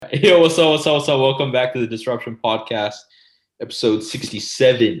Yo, what's up? What's up? What's up? Welcome back to the Disruption Podcast, episode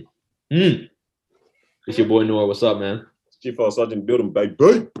 67. It's your boy Noah. What's up, man? Chief Sergeant building, baby.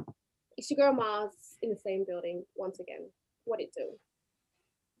 It's your girl Mars in the same building once again. What it do?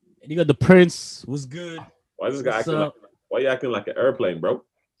 And you got the Prince. What's good? Why is this guy acting like? Why you acting like an airplane, bro?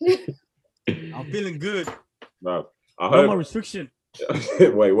 I'm feeling good. No, I No heard. more restriction.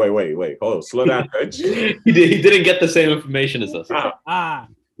 Wait. Hold on, slow down, coach. He didn't get the same information as us.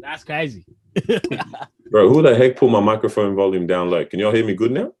 That's crazy. Bro, who the heck pulled my microphone volume down low? Can y'all hear me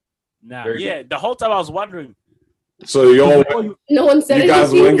good now? Nah, Very yeah. The whole time I was wondering. So y'all, No one said you guys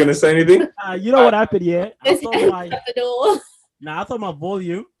anything. weren't gonna say anything? You know what happened? Yeah, I There's thought ants at the door. I thought my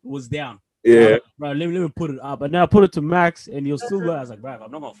volume was down. Yeah, Bro, let me put it up. But now I put it to max, and you'll still go. I was like, bro,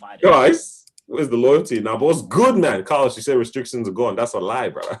 I'm not gonna fight it. guys, where's the loyalty now? But what's good, man? Carlos, you said restrictions are gone. That's a lie,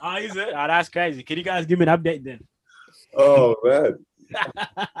 bro. Oh, is it? Oh, that's crazy. Can you guys give me an update then? Oh man.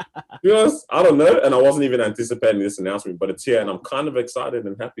 To be honest, I don't know, and I wasn't even anticipating this announcement, but it's here, and I'm kind of excited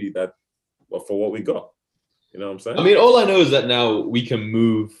and happy that for what we got. You know what I'm saying? I mean, all I know is that now we can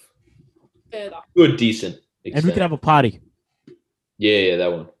move Further. to a decent And extent. we can have a party. Yeah, that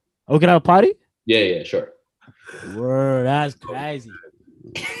one. Oh, we can have a party? Yeah, sure. Word, that's crazy.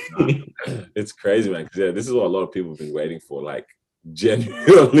 It's crazy, man. Because yeah, this is what a lot of people have been waiting for, like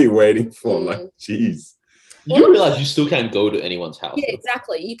genuinely waiting for. I'm like, geez. You realize you still can't go to anyone's house. Yeah,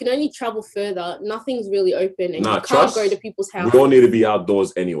 exactly. You can only travel further. Nothing's really open, and Nah, you can't trust- go to people's We houses. all need to be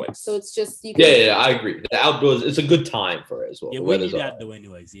outdoors anyway. So it's just you can. Yeah, I agree. The outdoors, it's a good time for it as well. Yeah, The we weather's need all that though,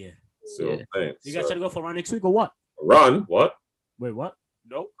 anyways. Yeah. So Yeah. I'm saying, You guys so- trying to go for a run next week or what? run? What? Wait, what?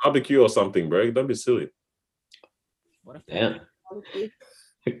 No. Barbecue or something, bro? Don't be silly. What if Damn. Honestly.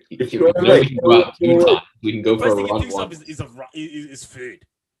 We can go out 2 times. We can go for First a thing he run thinks of once. is food.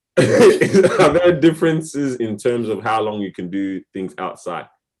 Are there differences in terms of how long you can do things outside?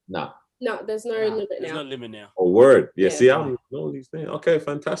 Nah. No, there's no Nah, limit there's no now. limit now. Or word? Yeah. Yeah. See, I don't know these things. Okay,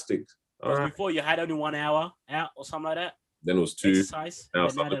 fantastic. All right. Before you had only 1 hour out or something like that. Then it was 2. Exercise. now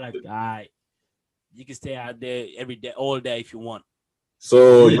But now they're like, something. all right, you can stay out there every day, all day if you want.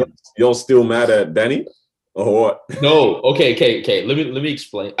 So you're still mad at Danny, or what? No. Okay. Let me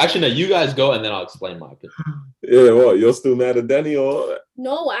explain. Actually, no. You guys go, and then I'll explain my opinion. Yeah, what? You're still mad at Danny, or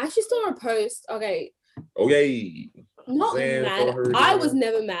No, I actually saw a post. Okay, okay? not Zan mad. for her I there. was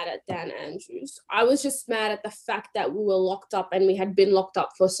never mad at Dan Andrews. I was just mad at the fact that we were locked up and we had been locked up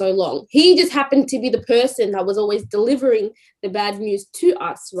for so long. He just happened to be the person that was always delivering the bad news to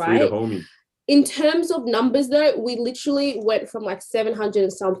us, Free right? the homie. In terms of numbers, though, we literally went from like 700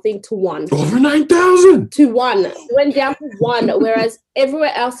 and something to 1. Over 9,000. To 1. It went down to 1, whereas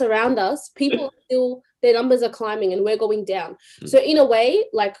everywhere else around us, people are still, their numbers are climbing and we're going down. So in a way,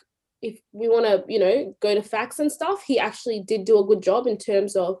 like if we want to, go to facts and stuff, he actually did do a good job in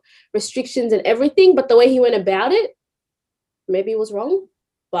terms of restrictions and everything. But the way he went about it, maybe it was wrong.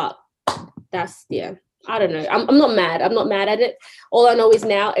 But that's, yeah. I don't know. I'm not mad. I'm not mad at it. All I know is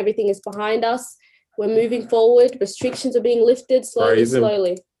now everything is behind us. We're moving forward. Restrictions are being lifted slowly, Praise him.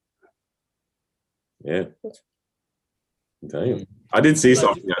 slowly. Yeah. Damn. I did see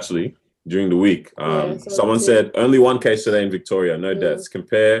something actually during the week. Yeah, so Someone did. said only 1 case today in Victoria, no Mm. deaths.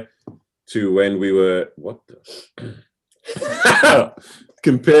 Compare to when we were what?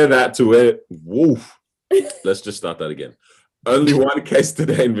 Compare that to where. Woof. Let's just start that again. Only 1 case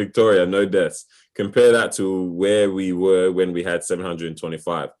today in Victoria, no deaths. Compare that to where we were when we had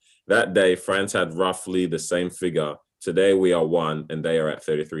 725. That day, France had roughly the same figure. Today we are 1, and they are at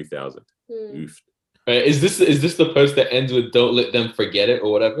 33,000. Hmm. Oof. Is this the post that ends with "Don't let them forget it"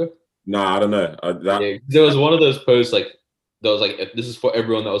 or whatever? No, I don't know. Yeah, there was one of those posts like that was like, "This is for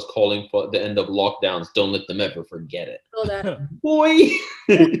everyone that was calling for the end of lockdowns. Don't let them ever forget it." All that. Boy,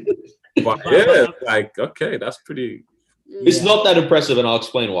 But yeah, like okay, that's pretty. it's Yeah. not that impressive, and I'll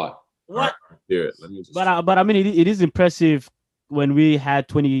explain why. What? Hear it. Let me just. But I mean, it is impressive when we had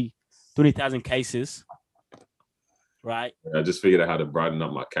 20,000 cases, right? I just figured out how to brighten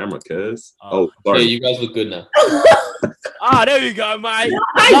up my camera, cuz. Oh. Oh, sorry. Yeah, you guys look good now. Ah, there you go, mate.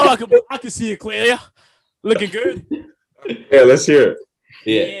 Now I can see it clearly. Looking good. Yeah, let's hear it.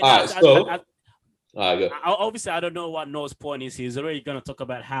 Yeah. All right. that's- So, I- all right, go. obviously, I don't know what Noah's point is. He's already going to talk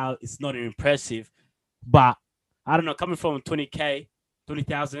about how it's not impressive, but I don't know. Coming from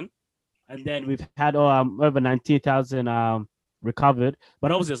 20,000, and then we've had over 19,000 recovered,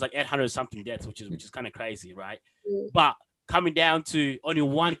 but obviously it's like 800 something deaths, which is kind of crazy, right? Mm. But coming down to only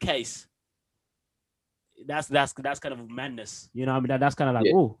 1 case, that's kind of madness. You know, what I mean, that's kind of like,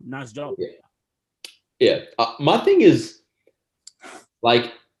 Yeah. oh, nice job. Yeah. My thing is,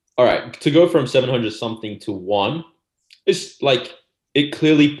 like, all right, to go from 700 something to 1, it's like it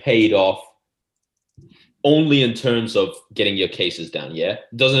clearly paid off only in terms of getting your cases down. Yeah.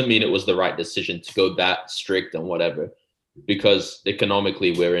 Doesn't mean it was the right decision to go that strict and whatever, because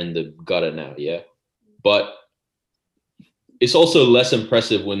economically we're in the gutter now. Yeah. But it's also less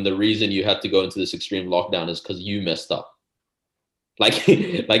impressive when the reason you had to go into this extreme lockdown is because you messed up. Like,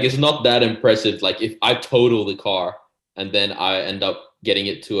 like it's not that impressive. Like if I total the car and then I end up getting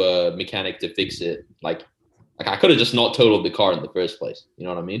it to a mechanic to fix it, like I could have just not totaled the car in the first place. You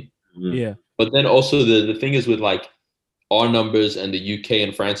know what I mean? Yeah. But then also the thing is with like our numbers and the UK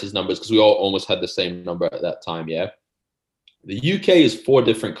and France's numbers, because we all almost had the same number at that time. Yeah. The UK is 4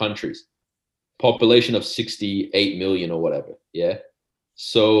 different countries, population of 68 million or whatever. Yeah.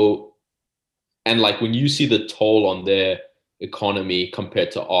 So, and like when you see the toll on their economy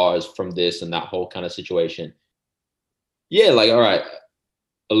compared to ours from this and that whole kind of situation, yeah, like, all right,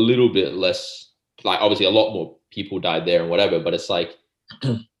 a little bit less, like obviously a lot more people died there and whatever, but it's like,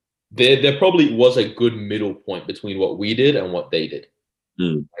 there probably was a good middle point between what we did and what they did.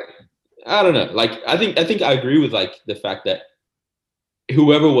 I don't know. Like, I think I agree with like the fact that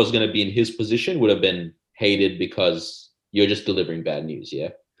whoever was going to be in his position would have been hated because you're just delivering bad news. Yeah.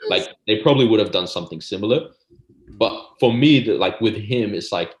 Like they probably would have done something similar. But for me, like with him,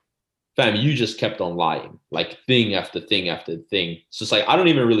 it's like, fam, you just kept on lying, like thing after thing after thing. So it's like, I don't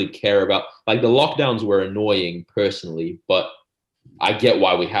even really care about, like the lockdowns were annoying personally, but I get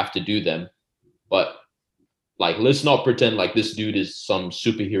why we have to do them, but like, let's not pretend like this dude is some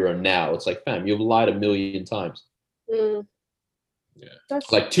superhero now. It's like, fam, you've lied a million times. Yeah.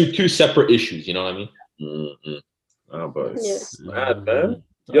 That's like two separate issues. You know what I mean? Oh, but it's Yeah. mad, man.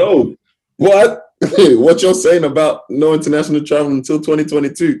 Yo, what? What you're saying about no international travel until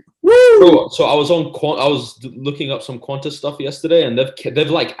 2022? Woo! Bro, so I was looking up some Qantas stuff yesterday, and they've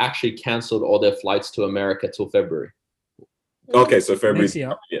like actually canceled all their flights to America till February. Okay, so February. Next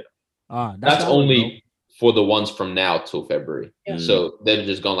year. Yeah. That's only for the ones from now till February. Yeah. So they've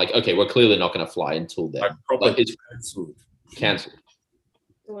just gone like, okay, we're clearly not going to fly until then. Like it's canceled.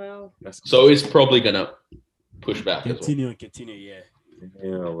 Wow. So it's probably going to push back. Continue, yeah.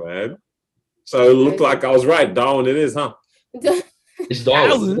 Yeah, man. So it looked like I was right. Darwin, it is, huh? It's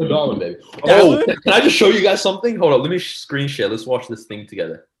Darwin. It's Darwin, baby. Darwin? Oh, can I just show you guys something? Hold on, let me screen share. Let's watch this thing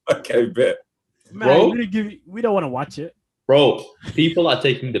together. Okay, bet. Man, Bro? we don't want to watch it. Bro, people are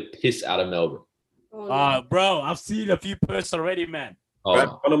taking the piss out of Melbourne. Oh, no. Bro, I've seen a few posts already, man.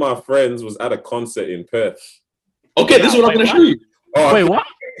 One of my friends was at a concert in Perth. Okay, this is what I'm going to show you. Oh, Wait, what?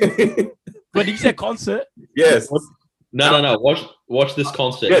 But did you say concert? Yes. No. Watch this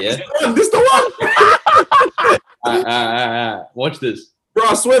concert, yeah? This the one? Watch this. Bro,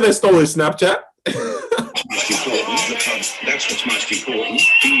 I swear they stole his Snapchat. That's what's most important.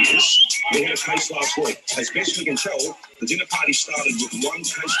 Is we had a case last week. As best we can tell, the dinner party started with one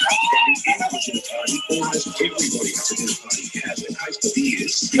case. By the end of the dinner party, almost everybody at the dinner party has a case of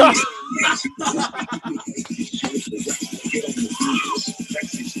beers. Get on the beers.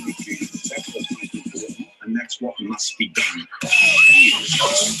 That's what's most important, and that's what must be done.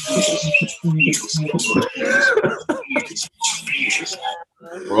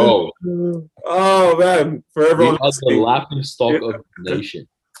 Bro. Oh, man. For everyone the laughing stock of the nation.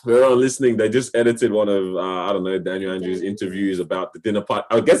 For everyone listening, they just edited one of, I don't know, Daniel Andrews' interviews about the dinner party.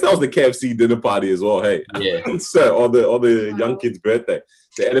 I guess that was the KFC dinner party as well, hey? Yeah. So, or the young kid's birthday.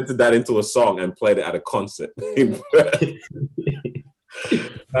 They edited that into a song and played it at a concert.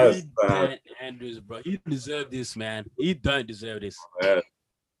 That's bad. Andrews, bro. He deserved this, man. He don't deserve this. Yeah.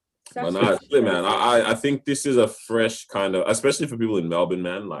 But no, man, I think this is a fresh kind of, especially for people in Melbourne,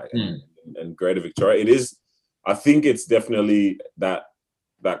 man, like and Greater Victoria. It is, I think it's definitely that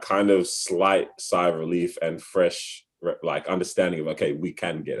kind of slight sigh of relief and fresh, like understanding of, okay, we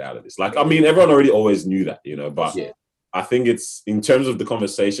can get out of this. Like, I mean, everyone already always knew that, you know, but I think it's in terms of the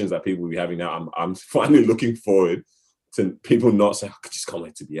conversations that people will be having now. I'm finally looking forward to people not saying, I just can't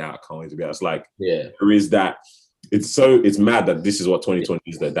wait to be out. I can't wait to be out. It's like, there is that. It's mad that this is what 2020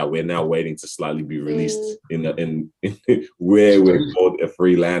 is, that we're now waiting to slightly be released in where we're called a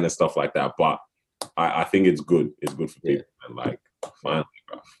free land and stuff like that. But I think it's good. It's good for people. And like, finally,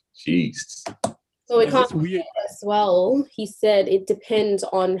 bro. Jeez. So we can't forget as well. He said it depends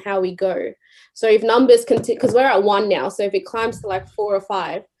on how we go. So if numbers continue, because we're at 1 now. So if it climbs to like 4 or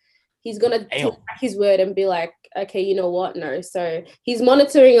 5, he's gonna take back his word and be like, okay, you know what? No. So he's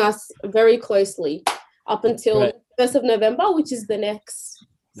monitoring us very closely up until 1st of November, which is the next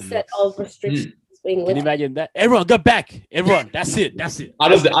set of restrictions being lifted. Can you imagine that? Everyone, go back. Everyone, that's it. I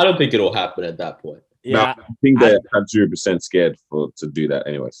don't think it'll happen at that point. Yeah, no, I think they're 0% scared to do that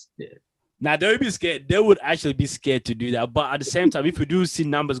anyways. Yeah. Now they would be scared. They would actually be scared to do that. But at the same time, if you do see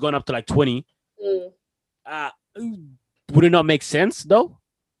numbers going up to like 20, would it not make sense though?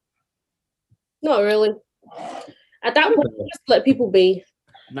 Not really. At that point, just let people be.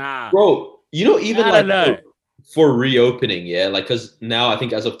 Nah, Bro, even I like don't know. for reopening, yeah, like because now I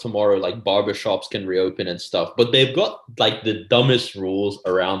think as of tomorrow, like barbershops can reopen and stuff, but they've got like the dumbest rules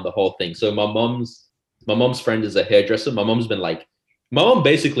around the whole thing. So my mom's friend is a hairdresser. My mom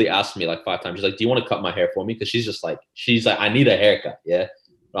basically asked me like 5 times. She's like, "Do you want to cut my hair for me?" Because she's like, I need a haircut. Yeah, and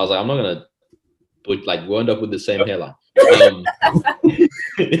I was like, I'm not gonna put like we'll end up with the same hairline. Let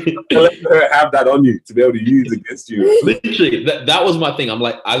her have that on you to be able to use against you. Literally, that was my thing. I'm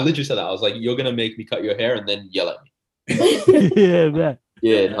like, I literally said that. I was like, you're gonna make me cut your hair and then yell at me. Yeah, man.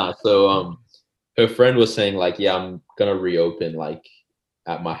 Yeah, nah. So her friend was saying like, yeah, I'm gonna reopen like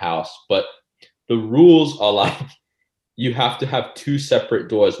at my house, but the rules are like you have to have 2 separate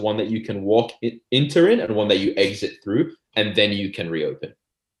doors, one that you can enter in and one that you exit through, and then you can reopen.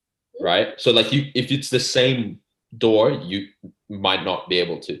 Right? So like if it's the same door, you might not be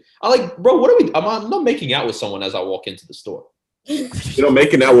able to. I'm like, bro, what are we? I'm not making out with someone as I walk into the store. You're not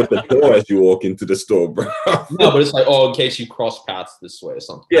making out with the door as you walk into the store, bro. No, but it's like, oh, in case you cross paths this way or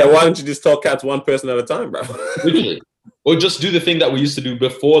something. Yeah, why don't you just talk cats one person at a time, bro? Literally. Or just do the thing that we used to do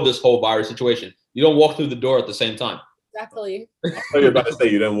before this whole virus situation. You don't walk through the door at the same time. Exactly. I thought you were about to say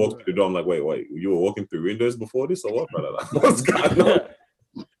you don't walk through the door. I'm like, wait, you were walking through windows before this or what, brother? Like, what's going on?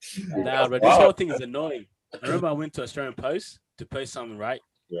 Nah, bro, this whole thing is annoying. I remember I went to Australian Post to post something, right?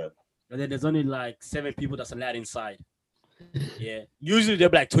 Yeah. And then there's only like 7 people that's allowed inside. Yeah. Usually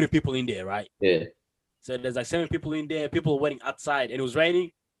there'll be like 20 people in there, right? Yeah. So there's like 7 people in there. People were waiting outside, and it was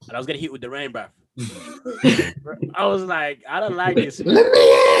raining, and I was getting hit with the rain, bro. I was like, I don't like this. Bro.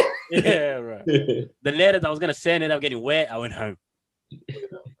 Yeah, bro. The letters I was gonna send ended up getting wet. I went home.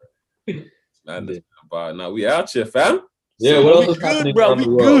 Man, but now we out here, fam. Yeah, So what else We is happening good, bro. around We the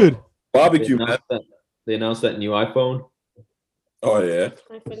world? good. barbecue, They man. announced that new iPhone. Oh yeah.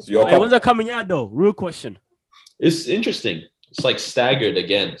 Your Hey, when's that coming out though? Real question. It's interesting. It's like staggered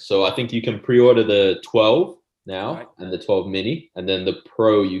again. So I think you can pre-order the 12 now Right. and the 12 mini, and then the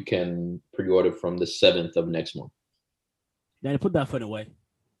Pro you can pre-order from the 7th of next month. Then put that phone away.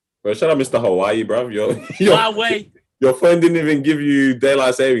 Bro, shout out Mr. Hawaii, bro. My way. Your phone didn't even give you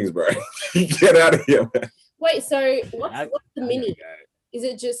daylight savings, bro. Get out of here, man. Wait, so what's the mini? Is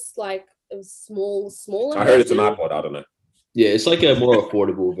it just like a small? I heard it's an version? iPod. I don't know. Yeah, it's like a more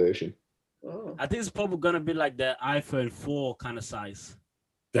affordable version. Oh. I think it's probably gonna be like the iPhone 4 kind of size.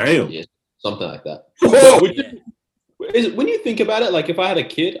 Damn. Yeah, something like that. Oh, Yeah. When you think about it, like if I had a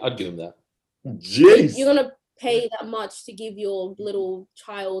kid, I'd give him that. jeez. You're gonna pay that much to give your little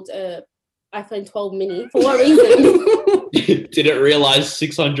child a iPhone 12 mini for what reason? Didn't realize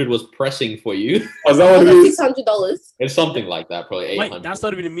 600 was pressing for you. Was that what it is? $600. It's something like that, probably 800. Wait, that's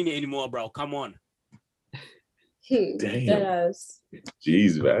not even a mini anymore, bro. Come on. Damn. Yes.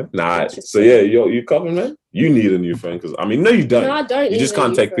 Jeez, man. Nah. So yeah, you coming, man? You need a new phone because no, you don't. No, I don't. You just need a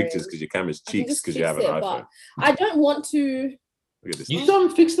can't new take phone. pictures because your camera's I can cheeks just because you have fix an it, iPhone. but I don't want to. Look at this. You still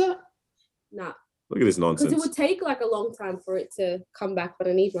haven't fixed that? Nah, Look at this because nonsense. it would take like a long time for it to come back. But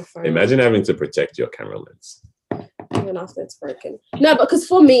I need my phone. Imagine having to protect your camera lens. Even after it's broken. No, because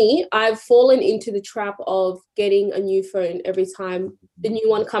for me, I've fallen into the trap of getting a new phone every time the new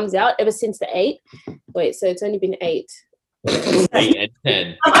one comes out. Ever since the 8. Wait, so it's only been 8. 8 and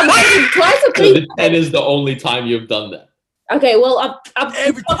 10. I've upgraded twice or So 3. the 10 is the only time you've done that. Okay, well, I've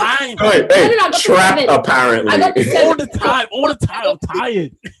Every time. Hey, No, I got the trap 7. apparently. I got the 7. All the time. All the time. I'm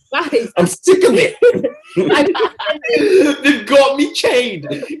tired. Guys, I'm sick of it. I got They've got me chained.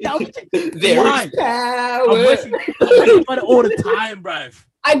 There Why? is power. I'm wasting about it all the time, bro.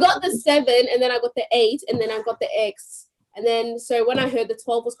 I got the 7, and then I got the 8, and then I got the X. And then, so when I heard the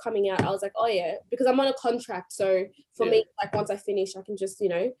 12 was coming out, I was like, oh yeah, because I'm on a contract. So for me, like once I finish, I can just,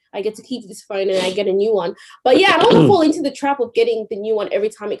 I get to keep this phone and I get a new one. But yeah, I don't want to fall into the trap of getting the new one every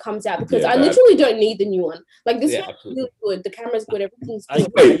time it comes out because I literally don't need the new one. Like this one's really good. The camera's good. Everything's good.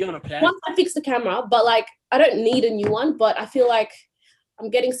 Are you on a plan? Once I fix the camera, but like, I don't need a new one, but I feel like I'm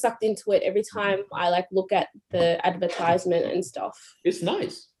getting sucked into it every time I like look at the advertisement and stuff. It's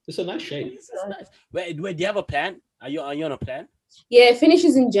nice. It's a nice shape. This is nice. Wait, do you have a plan? Are you on a plan? Yeah, it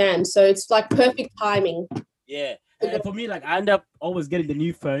finishes in Jan, so it's like perfect timing. Yeah. And for me, like I end up always getting the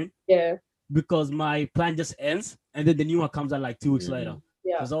new phone Yeah. because my plan just ends and then the new one comes out like 2 weeks later.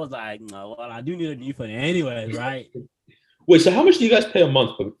 Yeah. Because I was like, no, well, I do need a new phone anyway, right? Wait, so how much do you guys pay a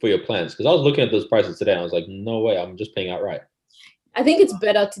month for your plans? Because I was looking at those prices today and I was like, no way, I'm just paying outright. I think it's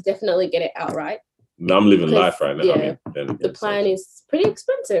better to definitely get it outright. No, I'm living life right now. Yeah. I mean, The plan is pretty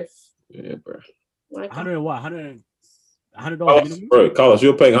expensive. Yeah, bro. Like, 100 what? $100 Carlos, minimum? bro, Carlos,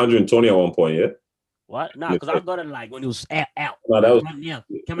 you were paying 120 at one point, yeah? What? Nah, because I got it like when it was out. No, that was Right now.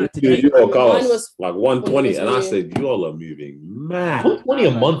 Come out today. you Mine Carlos, was like 120, was and I new. said, you all are moving mad. 120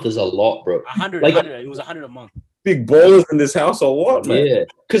 a month is a lot, bro. 100, Like, 100. It was 100 a month. Big ballers in this house or what, man? yeah,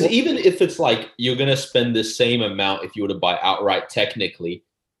 because even if it's like you're gonna spend the same amount if you were to buy outright, technically,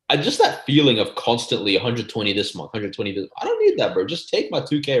 I just that feeling of constantly 120 this month, 120 this. I don't need that, bro. Just take my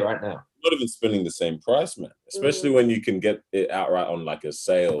 2K right now. Not even spending the same price, man. Especially when you can get it outright on like a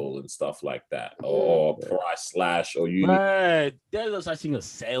sale and stuff like that, or price slash, or you Right. There's no such thing as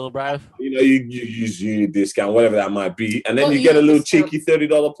sale, bro. you use unit discount, whatever that might be, and then Not you get a little unit cheeky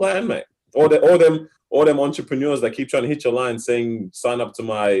 $30 plan, mate. Or them entrepreneurs that keep trying to hit your line saying sign up to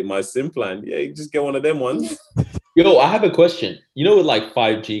my SIM plan. Yeah, you just get one of them ones. Yo, I have a question. You know, with like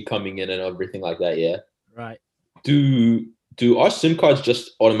 5G coming in and everything like that, yeah. Right. Do our SIM cards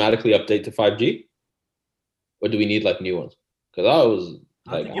just automatically update to 5G, or do we need like new ones? Because I was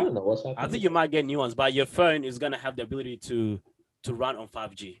like, I don't know what's happening. I think you might get new ones, but your phone is gonna have the ability to run on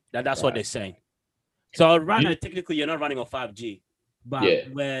 5G. That's what they're saying. So right now, technically, you're not running on 5G, but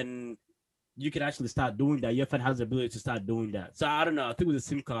when you can actually start doing that, your phone has the ability to start doing that. So I don't know. I think with the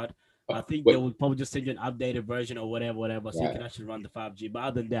SIM card, I think they will probably just send you an updated version or whatever, so you can actually run the 5G. But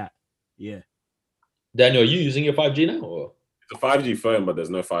other than that, yeah. Daniel, are you using your 5G now? Or? It's a 5G phone, but there's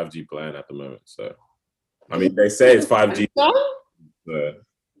no 5G plan at the moment. So, I mean, they say it's 5G. But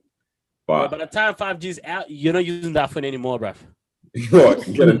by the time 5G is out, you're not using that phone anymore, bro. What?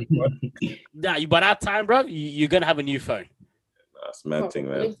 By that time, bro, you're gonna have a new phone. That's mad thing,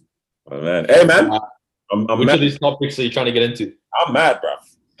 man. Oh, man. Hey, man. I'm Which mad. of these topics are you trying to get into? I'm mad, bro.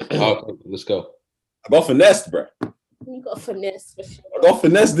 Okay, let's go. I got finessed, bro. You got finesse for sure. I got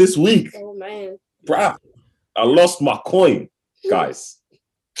finessed this week, Oh man. bro. I lost my coin, guys.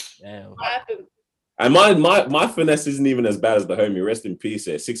 Damn. What happened? And my finesse isn't even as bad as the homie. Rest in peace.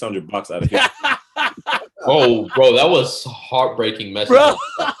 $600 out of here. Oh, bro, that was heartbreaking message. Bro.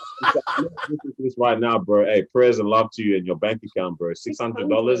 Listen to this right now, bro. Hey, prayers and love to you and your bank account, bro.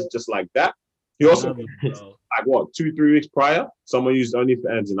 $600 just like that. He also, like what, 2-3 weeks prior, someone used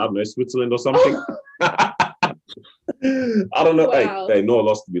OnlyFans in, I don't know, Switzerland or something. I don't know. Wow. Hey, no,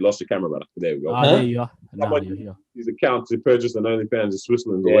 we lost your camera, brother. There we go. Oh, there you are. Someone his account to purchase an OnlyFans in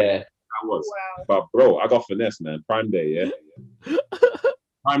Switzerland. Yeah. That was. Wow. But bro, I got finesse, man. Prime Day, yeah.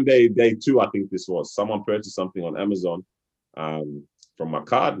 Prime Day, day 2, I think this was. Someone purchased something on Amazon from my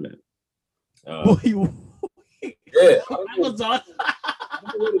card, man. Yeah. Amazon.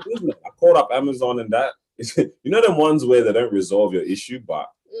 I called up Amazon and that. You know them ones where they don't resolve your issue, but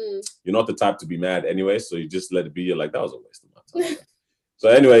you're not the type to be mad anyway, so you just let it be. You're like, that was a waste of my time. So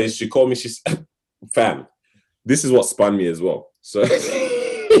anyways, she called me. She said, fam, this is what spun me as well. So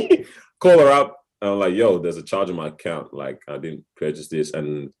call her up. And I'm like, yo, there's a charge on my account. Like, I didn't purchase this.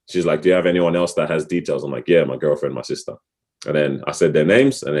 And she's like, do you have anyone else that has details? I'm like, yeah, my girlfriend, my sister. And then I said their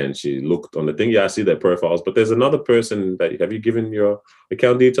names, and then she looked on the thing. Yeah, I see their profiles, but there's another person that have you given your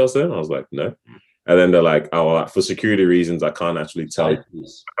account details to them? I was like, no. And then they're like, oh, well, for security reasons, I can't actually tell you.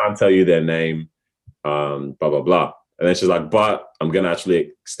 I can't tell you their name, blah, blah, blah. And then she's like, but I'm going to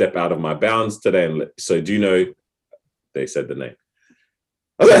actually step out of my bounds today. And so do you know, they said the name.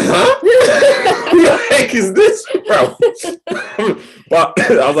 I was like, huh? Who the heck is this, bro? But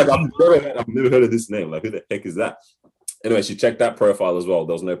I was like, I've never heard of this name. Like, who the heck is that? Anyway, she checked that profile as well.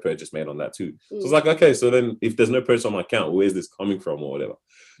 There was no purchase made on that too. So I was like, okay, so then if there's no purchase on my account, where's this coming from or whatever?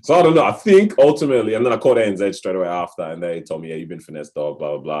 So I don't know. I think ultimately, and then I called ANZ straight away after, and they told me, yeah, you've been finessed, dog, blah,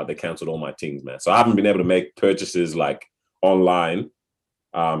 blah, blah. They canceled all my things, man. So I haven't been able to make purchases like online.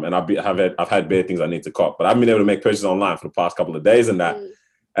 And I've had bare things I need to cop, but I haven't been able to make purchases online for the past couple of days and that.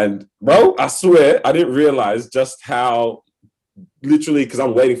 And bro, I swear, I didn't realize just how literally, because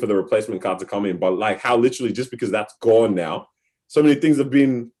I'm waiting for the replacement card to come in, but like how literally just because that's gone now, so many things have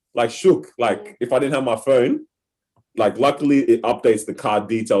been like shook. Like if I didn't have my phone, like luckily it updates the card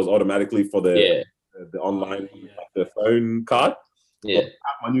details automatically for the online, like the phone card. Yeah, I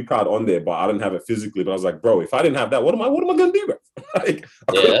have my new card on there, but I didn't have it physically. But I was like, bro, if I didn't have that, what am I gonna do, bro? Like,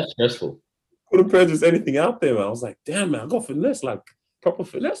 that's stressful. Couldn't purchase anything out there, man. I was like, damn, man, I got finesse, like proper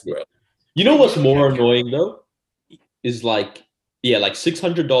finesse, bro. You know what's more annoying though? Is like, like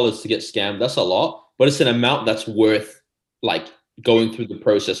 $600 to get scammed. That's a lot, but it's an amount that's worth like going through the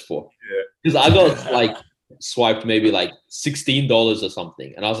process for. Yeah. Because I got like swiped maybe like $16 or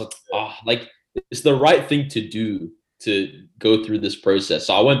something, and I was like, like it's the right thing to do to go through this process.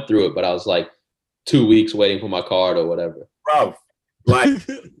 So I went through it, but I was like 2 weeks waiting for my card or whatever. Bro, like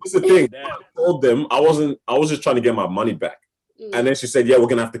what's the thing? I told them I was just trying to get my money back. And then she said, "Yeah, we're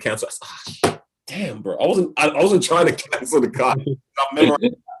gonna have to cancel." I said, damn, bro. I wasn't trying to cancel the card.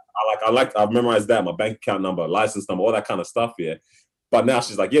 I've memorized that, my bank account number, license number, all that kind of stuff, yeah. But now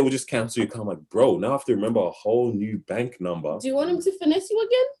she's like, "Yeah, we'll just cancel your card." I'm like, bro, now I have to remember a whole new bank number. Do you want him to finesse you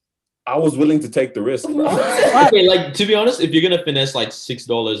again? I was willing to take the risk, bro. Okay, like, to be honest, if you're gonna finesse like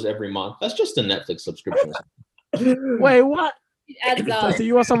 $6 every month, that's just a Netflix subscription. Wait, what? It adds up. So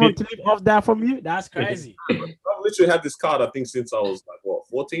you want someone to live off that from you? That's crazy. I've literally had this card, I think, since I was like, what,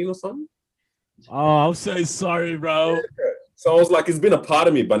 14 or something? Oh, I'm so sorry, bro. So I was like, it's been a part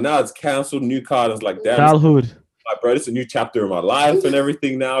of me, but now it's canceled. New card. It's like, damn, Childhood. like, bro, it's a new chapter in my life and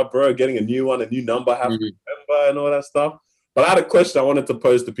everything now, bro. Getting a new one, a new number, have to remember and all that stuff. But I had a question I wanted to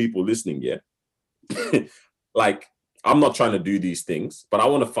pose to people listening, yeah? Like, I'm not trying to do these things, but I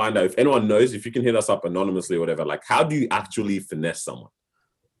want to find out if anyone knows, if you can hit us up anonymously or whatever, like, how do you actually finesse someone?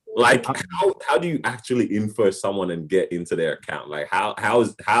 Like, how do you actually info someone and get into their account? Like,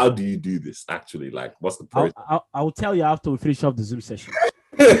 how do you do this actually? Like, what's the process? I will tell you after we finish off the Zoom session.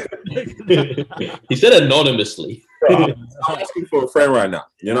 He said anonymously. I'm asking for a friend right now,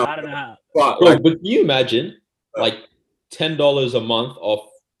 you know? I don't know how. But, Bro, like, but can you imagine like $10 a month off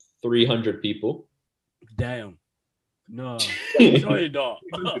 300 people? Damn. No. Sorry, dog.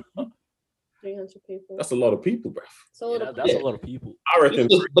 300 people. that's a lot of people, bro. So That's a lot of people. I reckon,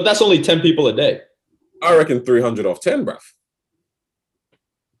 But that's only 10 people a day. 300 off 10, bro.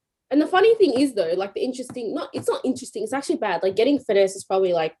 And the funny thing is though, like it's not interesting, it's actually bad. Like getting finesse is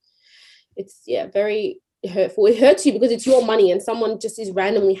probably like, it's very hurtful. It hurts you because it's your money and someone just is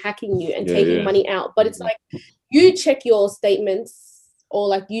randomly hacking you and taking money out. But it's like, you check your statements or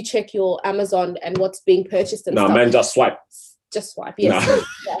like you check your Amazon and what's being purchased and stuff. Man, just swipe. Just swipe, yes.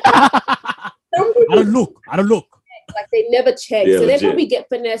 Nah. I don't look. Like they never check. Yeah, so legit. they probably get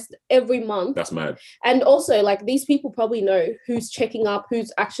finessed every month. That's mad. And also, like, these people probably know who's checking up,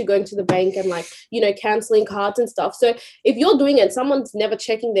 who's actually going to the bank and, like, you know, canceling cards and stuff. So if you're doing it, someone's never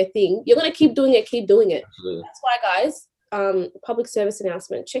checking their thing, you're going to keep doing it. Absolutely. That's why, guys, public service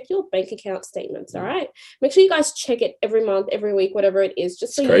announcement, check your bank account statements, all right? Make sure you guys check it every month, every week, whatever it is,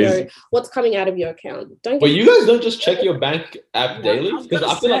 just so you know what's coming out of your account. But you guys don't just check your bank app daily? Because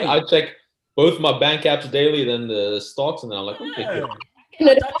I feel like I check both my bank apps daily, then the stocks, and then I'm like, okay.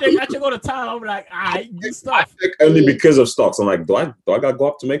 I check all the time. I'm like, good stuff. I check only because of stocks. I'm like, do I gotta go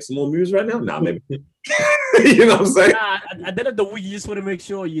up to make some more moves right now? Nah, maybe. You know what I'm saying? At the end of the week, you just want to make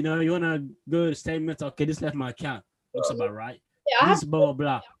sure, you know, you want to go to statements. Okay, this left my account. Looks about right. Yeah, this blah, blah,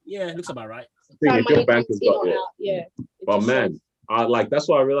 blah. Yeah, it looks about right. I think if your bank has got But just man, that's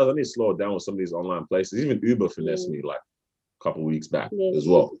why I realized I need to slow it down with some of these online places. Even Uber finessed me like a couple weeks back as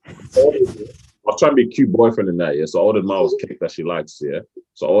well. I was trying to be a cute boyfriend in that, yeah. So I ordered Miles' cake that she likes, yeah.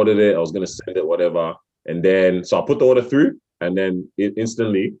 So I ordered it. I was gonna send it, whatever. And then so I put the order through, and then it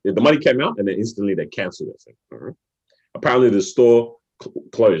instantly the money came out, and then instantly they canceled it. Apparently the store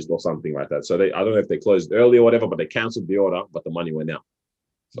closed or something like that. So I don't know if they closed early or whatever, but they canceled the order, but the money went out.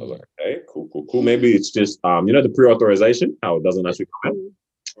 So I was like, okay, cool. Maybe it's just you know, the pre-authorization, how it doesn't actually come out.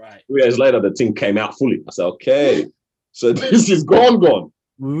 Right. 2 years later, the thing came out fully. I said, okay, so this is gone.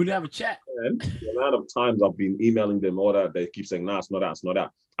 We would have a chat. And the amount of times I've been emailing them all that, they keep saying, nah, it's not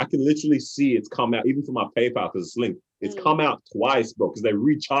out. I can literally see it's come out, even from my PayPal, because it's linked. It's come out twice, bro, because they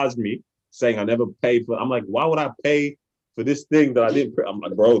recharged me saying I never paid for it. I'm like, why would I pay for this thing that I didn't pay? I'm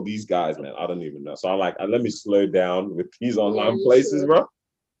like, bro, these guys, man, I don't even know. So I'm like, let me slow down with these online places, bro.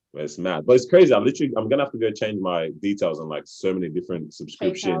 It's mad. But it's crazy. I'm going to have to go change my details on like so many different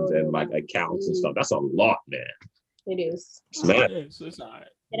subscriptions and like accounts and stuff. That's a lot, man. It is. It's mad. So it's all right.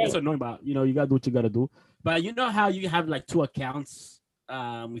 It's annoying, but you know, you gotta do what you gotta do. But you know how you have like 2 accounts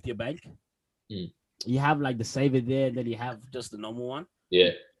with your bank? You have like the saver there, and then you have just the normal one.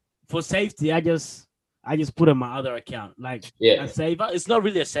 Yeah. For safety, I just put in my other account. Like a saver. It's not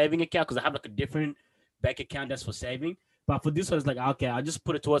really a saving account because I have like a different bank account that's for saving. But for this one, it's like, okay, I just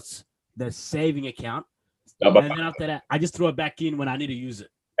put it towards the saving account. And then after that, I just throw it back in when I need to use it.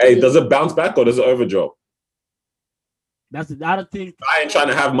 Hey, does it bounce back or does it overdraw? I don't think I ain't trying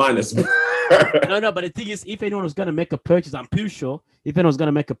to have minus. No, but the thing is, if anyone was gonna make a purchase, I'm pretty sure if anyone's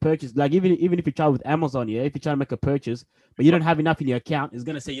gonna make a purchase, like even if you try with Amazon, if you try to make a purchase, but you don't have enough in your account, it's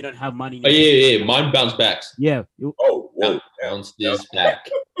gonna say you don't have money. Yeah. Mine bounced back. Yeah. Bounces back.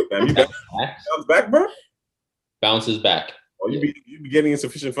 Man, you bounce back, bro? Bounces back. Oh, you be getting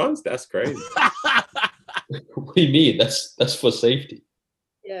insufficient funds? That's crazy. What do you mean? That's for safety.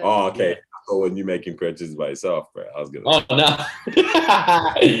 Yeah. Oh, okay. So when you're making purchases by yourself, bro, I was gonna. Oh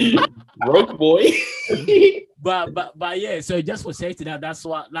no, broke boy. but yeah. So just for safety, that's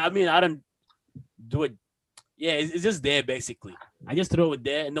what. I mean, I don't do it. Yeah, it's just there basically. I just throw it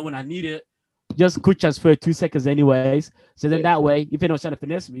there, and then when I need it, just quick transfer 2 seconds anyways. So then that way, if anyone's trying to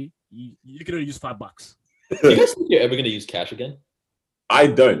finesse me, you can only use $5. Do you guys think you're ever gonna use cash again? I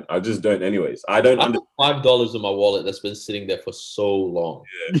don't. I just don't. Anyways, I don't. I have $5 in my wallet that's been sitting there for so long.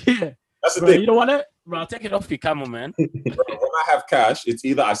 Yeah, That's the bro, thing. you don't want it, bro. I'll take it off your camera, man. Bro, when I have cash, it's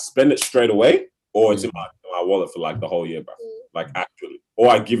either I spend it straight away or it's in my wallet for like the whole year, bro. Like actually, or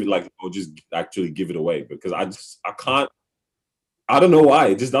I give it or just actually give it away because I can't. I don't know why.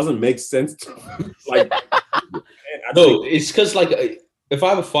 It just doesn't make sense. Like, man, no, it's because like if I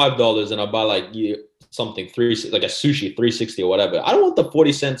have a $5 and I buy like something like a sushi 360 or whatever, I don't want the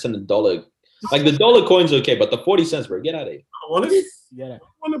 40 cents and the dollar. Like the dollar coin's okay, but the 40 cents, bro, get out of here. I don't want it. Yeah, I don't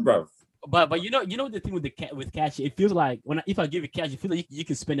want it, bro. but you know the thing with cash, it feels like if I give you cash, you feel like you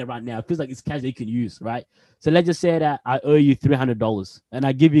can spend it right now. It feels like it's cash that you can use, right? So let's just say that I owe you $300 and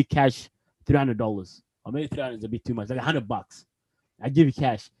I give you cash $300, or maybe 300 is a bit too much, like $100. I give you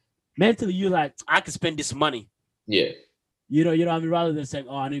cash. Mentally, you're like, I can spend this money. Yeah. You know what I mean? Rather than saying,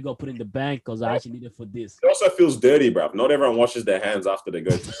 oh, I need to go put it in the bank because I actually need it for this. It also feels dirty, bro. Not everyone washes their hands after they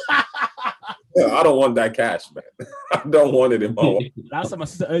go to yeah, I don't want that cash, man. I don't want it in my wallet. Last time my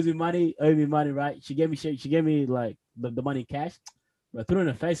sister owes me money, right? She gave me like the money in cash. But threw it in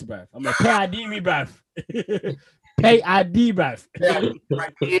her face, bruv. I'm like, pay ID me, bruv. Pay ID, bruv.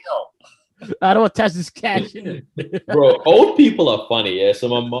 I don't attach this cash in it. Bro, old people are funny, yeah. So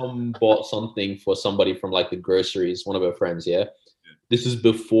my mom bought something for somebody from like the groceries, one of her friends, yeah. This is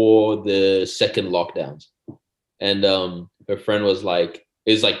before the second lockdowns. And her friend was like,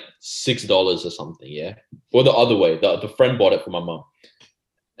 it's like $6 or something, yeah. Or the other way. The friend bought it for my mom.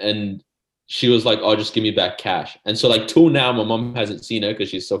 And she was like, oh, just give me back cash. And so like till now, my mom hasn't seen her because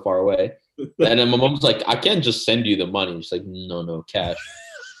she's so far away. And then my mom's like, I can't just send you the money. She's like, no, cash.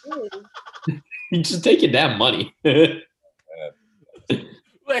 You just take your damn money. Wait,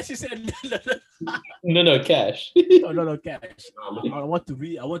 she said no, cash. no, cash. I want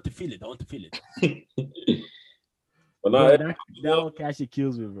to feel it. But Bro, no, that whole cash, it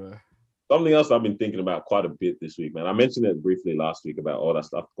kills me, bro. something else I've been thinking about quite a bit this week, man. I mentioned it briefly last week about all that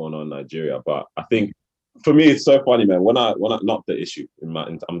stuff going on in Nigeria, but I think for me it's so funny, man. When I not the issue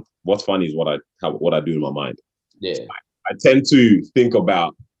what's funny is what I do in my mind. Yeah, I tend to think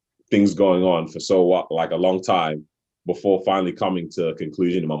about things going on for like a long time before finally coming to a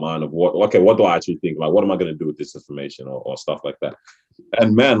conclusion in my mind of what do I actually think? Like, what am I going to do with this information or stuff like that?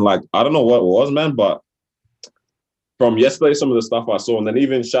 And man, like, I don't know what it was, man, but from yesterday, some of the stuff I saw, and then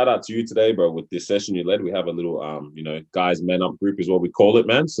even shout out to you today, bro, with this session you led. We have a little, guys, men up group is what we call it,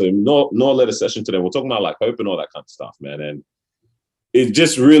 man. So no led a session today. We're talking about like hope and all that kind of stuff, man. And it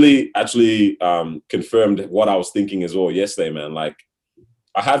just really actually confirmed what I was thinking as well yesterday, man. Like,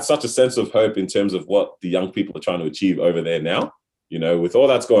 I had such a sense of hope in terms of what the young people are trying to achieve over there now. You know, with all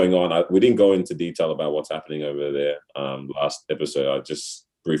that's going on, we didn't go into detail about what's happening over there. Last episode, I just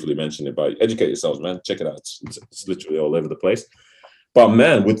briefly mentioned it, but educate yourselves, man. Check it out. It's literally all over the place. But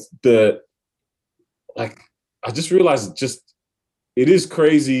man, with I just realized it is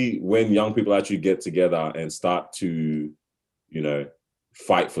crazy when young people actually get together and start to,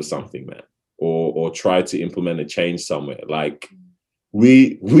 fight for something, man, or try to implement a change somewhere. Like,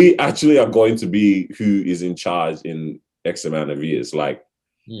 we actually are going to be who is in charge in X amount of years. Like,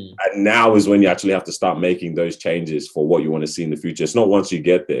 and now is when you actually have to start making those changes for what you want to see in the future. It's not once you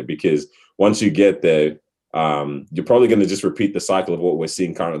get there, because once you get there, you're probably going to just repeat the cycle of what we're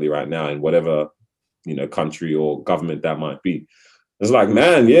seeing currently right now in whatever, country or government that might be. It's like,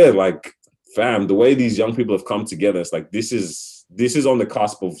 man, yeah, like, fam, the way these young people have come together, it's like, this is on the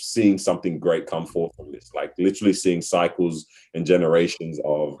cusp of seeing something great come forth from this, like literally seeing cycles and generations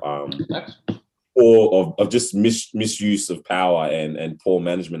of just misuse of power and poor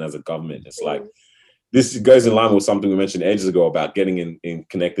management as a government. It's like, this goes in line with something we mentioned ages ago about getting in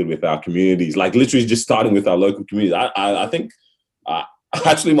connected with our communities, like literally just starting with our local communities. I think I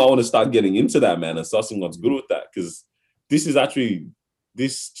actually might want to start getting into that, man, and start seeing what's good with that, because this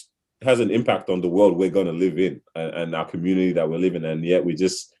has an impact on the world we're going to live in and our community that we're living in. And yet we're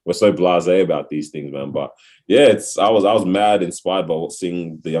so blasé about these things, man. But yeah, I was mad inspired by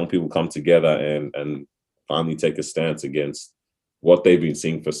seeing the young people come together and finally take a stance against what they've been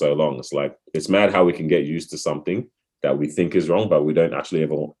seeing for so long. It's like, it's mad how we can get used to something that we think is wrong, but we don't actually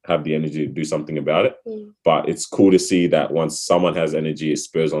ever have the energy to do something about it. But it's cool to see that once someone has energy, it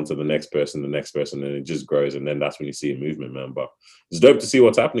spurs onto the next person, and it just grows. And then that's when you see a movement, man. But it's dope to see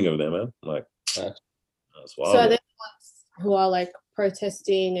what's happening over there, man. Like, that's wild. So they're the ones who are like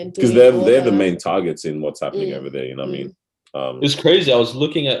protesting and because they're the main targets in what's happening over there. You know what I mean? It's crazy. I was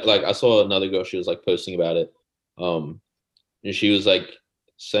looking at, like, I saw another girl. She was like posting about it, And she was like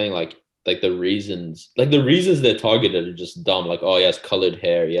saying like the reasons they're targeted are just dumb. Like, oh, he has colored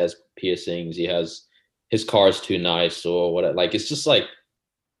hair, he has piercings, his car's too nice, or what. Like, it's just like,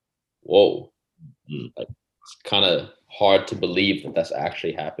 whoa, like it's kind of hard to believe that that's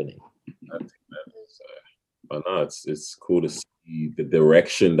actually happening. But no, it's cool to see the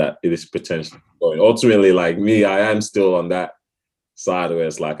direction that it is potentially going. Ultimately, like me, I am still on that side where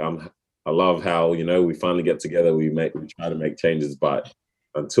it's like I love how, you know, we finally get together, we try to make changes, but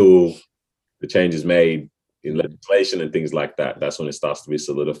until the change is made in legislation and things like that, that's when it starts to be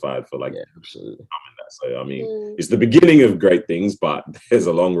solidified for like, Yeah, absolutely. So I mean, it's the beginning of great things, but there's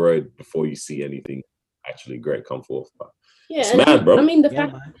a long road before you see anything actually great come forth. But Yeah, it's mad, bro. I mean, the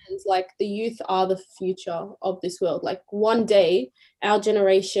Yeah, fact is, like, the youth are the future of this world. Like, one day, our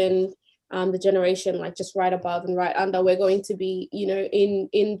generation, the generation like just right above and right under, we're going to be, you know, in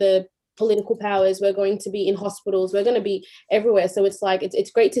the political powers. We're going to be in hospitals. We're going to be everywhere. So it's like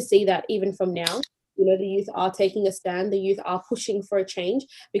it's great to see that even from now, you know, the youth are taking a stand. The youth are pushing for a change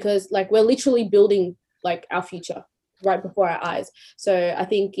because, like, we're literally building like our future right before our eyes. So I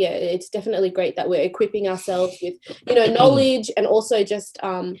think, yeah, it's definitely great that we're equipping ourselves with, you know, knowledge and also just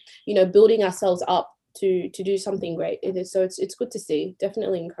you know, building ourselves up to do something great. It is, so it's good to see.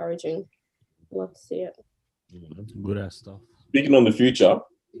 Definitely encouraging. Love to see it. Good ass stuff. Speaking on the future,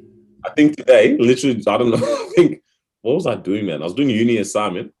 I think today, literally, I don't know, I think, what was I doing, man? I was doing a uni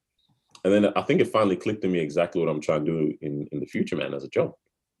assignment, and then I think it finally clicked in me exactly what I'm trying to do in the future, man, as a job.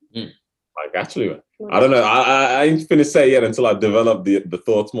 Like, actually, man. I don't know. I ain't finished say yet until I develop the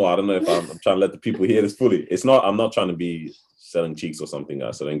thoughts more. I don't know if I'm trying to let the people hear this fully. It's not. I'm not trying to be selling cheeks or something,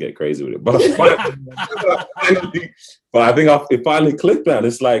 guys. So don't get crazy with it. But I think it finally clicked, man.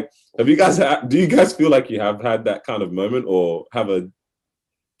 It's like, do you guys feel like you have had that kind of moment or have a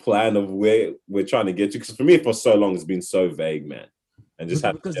plan of where we're trying to get to? Because for me, for so long, it's been so vague, man, and just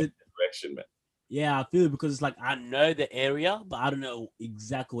have because the direction, man. Yeah, I feel it because it's like I know the area, but I don't know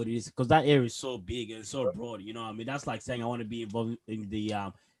exactly what it is because that area is so big and so broad. You know what I mean? That's like saying I want to be involved in the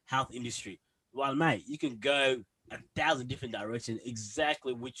health industry. Well, mate, you can go 1,000 different directions,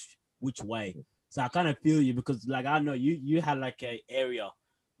 exactly which way. So I kind of feel you because, like, I know you had like a area,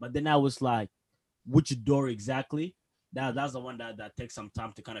 but then I was like, which door exactly? That's the one that takes some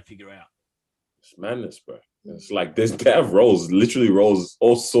time to kind of figure out. It's madness, bro. It's like they have roles, literally roles,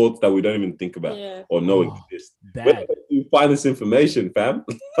 all sorts that we don't even think about or know exist. Where Bad. do you find this information, fam?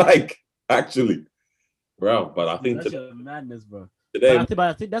 Like, actually, bro. But I think That's your madness, bro. today, But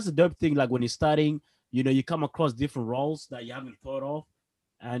I think that's a dope thing. Like when you're studying, you know, you come across different roles that you haven't thought of,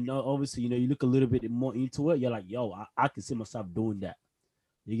 and obviously, you know, you look a little bit more into it. You're like, yo, I can see myself doing that.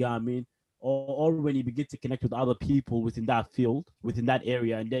 You got what I mean? Or when you begin to connect with other people within that field, within that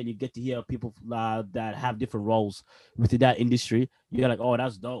area, and then you get to hear people that have different roles within that industry, you're like, oh,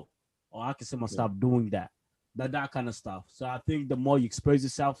 that's dope. Or I can see myself doing that. That kind of stuff. So I think the more you expose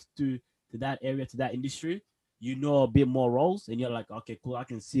yourself to that area, to that industry, you know a bit more roles, and you're like, okay, cool, I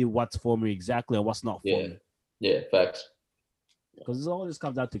can see what's for me exactly and what's not for me. Yeah, facts. Because it always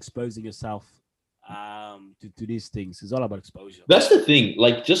comes down to exposing yourself to these things. It's all about exposure. That's the thing.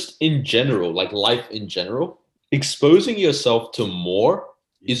 Like, just in general, like life in general, exposing yourself to more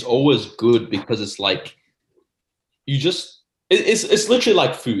is always good because it's like you just it's literally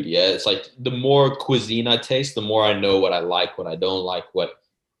like food. Yeah, it's like the more cuisine I taste, the more I know what I like, what I don't like, what,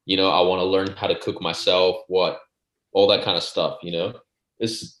 you know, I want to learn how to cook myself, what, all that kind of stuff. You know,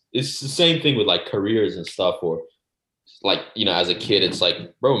 it's the same thing with like careers and stuff, or like, you know, as a kid, it's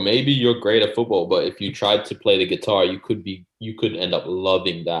like, bro, maybe you're great at football, but if you tried to play the guitar, you could end up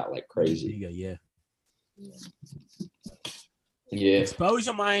loving that like crazy. Yeah. Yeah.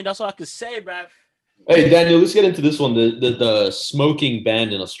 Exposure, mind. That's all I can say, bro. Hey, Daniel, let's get into this one. The smoking ban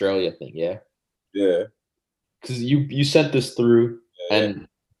in Australia thing. Yeah. yeah, Because you sent this through, and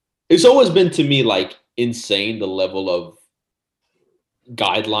it's always been to me like insane the level of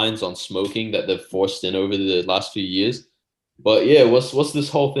guidelines on smoking that they've forced in over the last few years. But yeah, what's this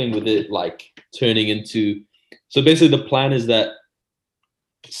whole thing with it like turning into? So basically, the plan is that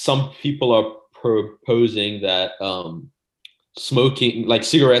some people are proposing that smoking, like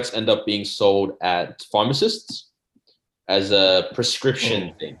cigarettes, end up being sold at pharmacists as a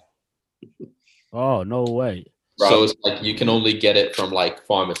prescription thing. Oh, no way. So it's like you can only get it from like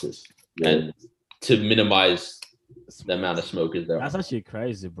pharmacists, and to minimize the amount of smokers there That's are. actually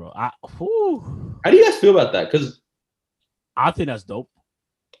crazy, bro. How do you guys feel about that? Because I think that's dope.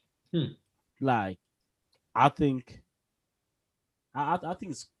 like, I think I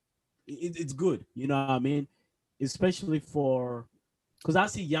think it's good. You know what I mean? Especially for because I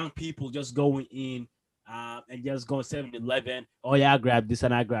see young people just going in and just go 7-Eleven. Oh yeah, I grab this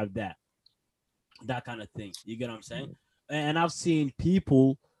and I grab that. That kind of thing. You get what I'm saying? And I've seen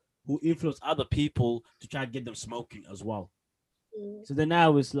people who influence other people to try to get them smoking as well. Mm. So then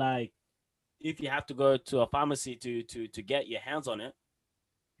now it's like, if you have to go to a pharmacy to get your hands on it,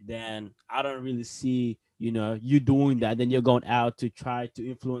 then I don't really see, you doing that. Then you're going out to try to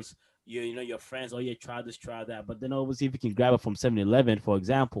influence your friends. Oh yeah, try this, try that. But then obviously if you can grab it from 7-Eleven, for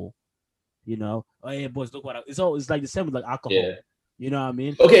example, oh yeah, boys, look it's like the same with like alcohol. Yeah. You know what I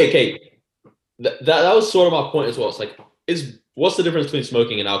mean? Okay. That was sort of my point as well. It's like, what's the difference between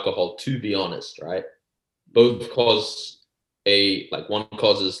smoking and alcohol? To be honest, right? Both cause one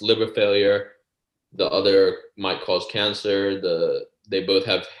causes liver failure, the other might cause cancer. They both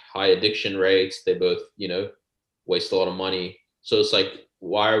have high addiction rates. They both, waste a lot of money. So it's like,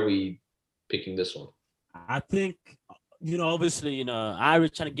 why are we picking this one? I think, obviously, I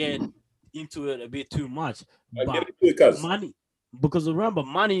was trying to get into it a bit too much, but money. Because remember,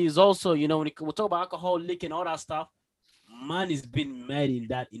 money is also, when we talk about alcohol, liquor, and all that stuff, money's been made in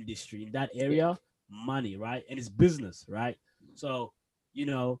that industry, in that area, money, right? And it's business, right? So,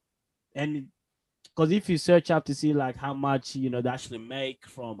 and because if you search up to see like how much, they actually make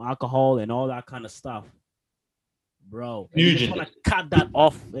from alcohol and all that kind of stuff, bro, you just want to cut that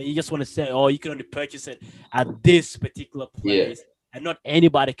off. You just want to say, oh, you can only purchase it at this particular place, and not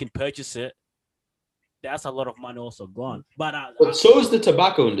anybody can purchase it. That's a lot of money also gone. But so is the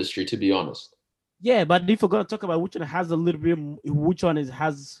tobacco industry, to be honest. Yeah, but if we're gonna talk about which one has a little bit, which one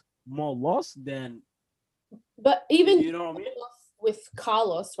has more loss, then. But even what I mean? With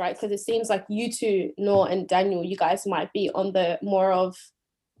Carlos, right? Because it seems like you two, Noor and Daniel, you guys might be on the more of,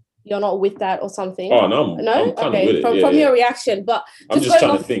 you're not with that or something. Oh no, no, I'm okay. with it. From your reaction, but I'm just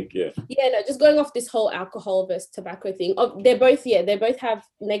trying to think. Just going off this whole alcohol versus tobacco thing. They both have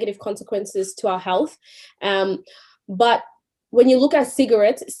negative consequences to our health. But when you look at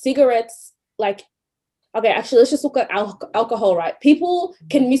cigarettes, like, okay, actually, let's just look at alcohol, right? People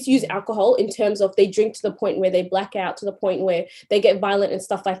can misuse alcohol in terms of they drink to the point where they black out, to the point where they get violent and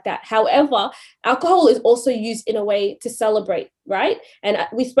stuff like that. However, alcohol is also used in a way to celebrate, right? And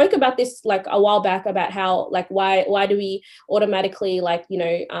we spoke about this like a while back about how, like, why do we automatically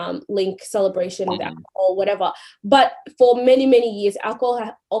link celebration with alcohol, whatever. But for many, many years,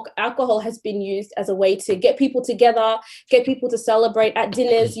 alcohol has been used as a way to get people together, get people to celebrate at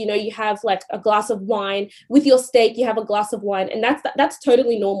dinners. You have like a glass of wine with your steak, you have a glass of wine, and that's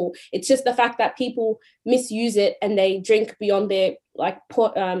totally normal. It's just the fact that people misuse it and they drink beyond their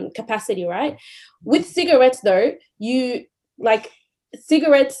capacity, right? With cigarettes though,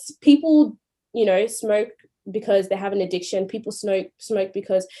 cigarettes, people smoke because they have an addiction. People smoke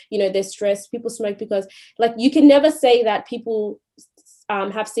because they're stressed. People smoke because, like, you can never say that people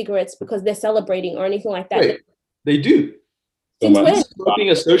have cigarettes because they're celebrating or anything like that. Wait, they do. Since when? Smoking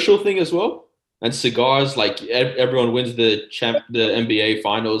a social thing as well. And cigars, like everyone wins the NBA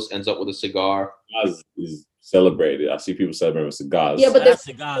finals, ends up with a cigar. Is celebrated. I see people celebrating with cigars. Yeah, but that's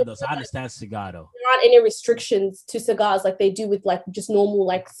cigar though. So I understand cigar though. There aren't any restrictions to cigars like they do with like just normal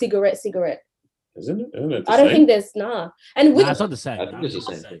like cigarette. Isn't it? I don't think there's And with it's not the same. I think it's the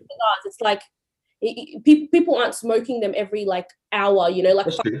same thing. Cigars, it's like people aren't smoking them every like hour. Like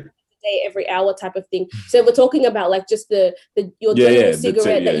day every hour type of thing. So we're talking about like just your general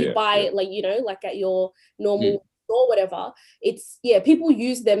cigarette that you buy like at your normal or whatever. It's people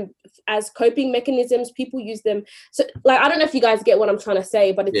use them as coping mechanisms. People use them, so like I don't know if you guys get what I'm trying to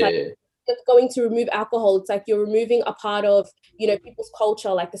say, but it's it's going to remove alcohol. It's like you're removing a part of people's culture,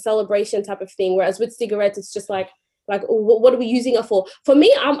 like the celebration type of thing, whereas with cigarettes it's just like what are we using it for? For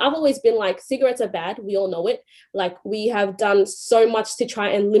me, I've always been like, cigarettes are bad. We all know it. Like, we have done so much to try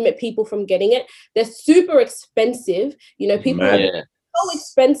and limit people from getting it. They're super expensive. People are so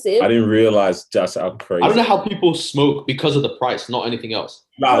expensive. I didn't realize just how crazy. I don't know how people smoke because of the price, not anything else.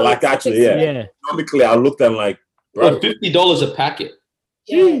 No, like actually, economically, I looked at like, bro, $50 a packet.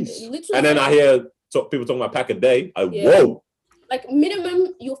 Literally. And then I hear people talking about pack a day. Whoa. Like,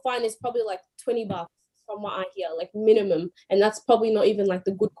 minimum you'll find is probably like $20. From what I hear, like minimum, and that's probably not even like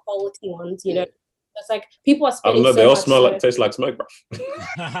the good quality ones. It's like people are spending. I don't know. They all taste like smoke, bro.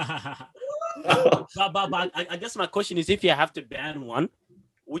 but I guess my question is, if you have to ban one,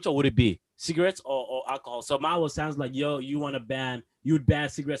 which one would it be? Cigarettes or alcohol? So Mawa sounds like you'd ban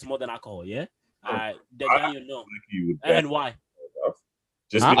cigarettes more than alcohol, yeah? And why?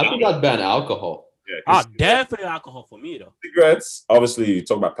 I think I'd ban alcohol. Definitely alcohol for me though. Cigarettes, obviously, you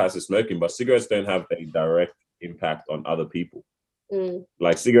talk about passive smoking, but cigarettes don't have a direct impact on other people.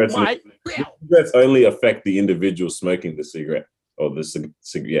 Like cigarettes only affect the individual smoking the cigarette or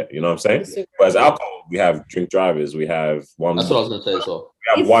yeah, you know what I'm saying? Cigarette. Whereas alcohol, we have drink drivers, we have one. That's what I was gonna say as well.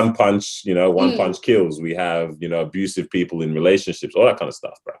 We have one punch, one punch kills. We have abusive people in relationships, all that kind of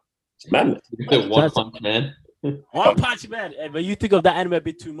stuff, bro. It's madness. One punch man. One Punch Man. But you think of that anime a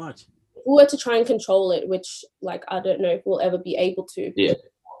bit too much. We were to try and control it, which like I don't know if we'll ever be able to. Yeah.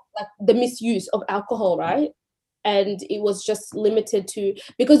 Like the misuse of alcohol, right? And it was just limited to,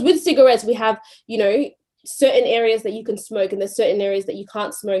 because with cigarettes we have, certain areas that you can smoke and there's certain areas that you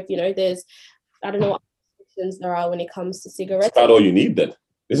can't smoke. There's, I don't know what restrictions there are when it comes to cigarettes. That's about all you need then,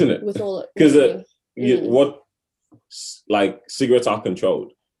 isn't it? With all because like cigarettes are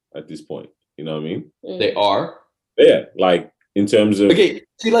controlled at this point. You know what I mean? They are. Yeah, like in terms of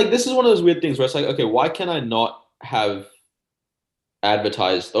see, like this is one of those weird things where it's like, okay, why can I not have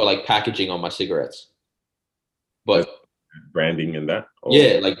advertised or like packaging on my cigarettes? But branding and that?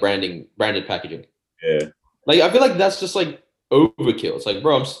 Yeah, like branded packaging. Yeah. Like I feel like that's just like overkill. It's like,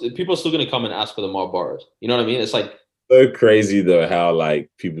 bro, people are still gonna come and ask for the Marlboros. You know what I mean? It's like so crazy though how like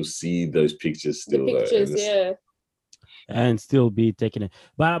people see those pictures still. The pictures, yeah. And still be taking it.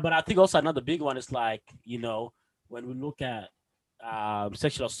 But I think also another big one is like, when we look at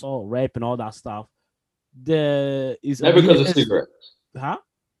sexual assault, rape, and all that stuff, is never because of cigarettes. Huh?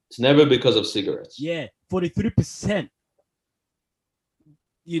 It's never because of cigarettes. Yeah, 43%.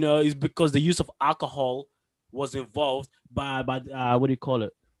 Is because the use of alcohol was involved by what do you call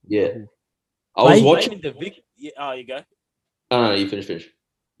it? Yeah, I was watching the victim. Yeah, oh, you go. No, you finish.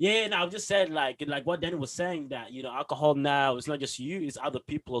 Yeah, no, I just said like what Danny was saying that alcohol now it's not just you, it's other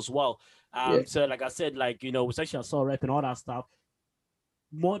people as well. So like I said, like with sexual assault, rape, and all that stuff,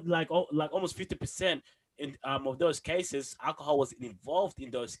 more like almost 50% in of those cases, alcohol was involved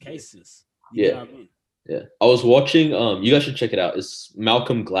in those cases. You know what I mean? Yeah, I was watching. You guys should check it out. It's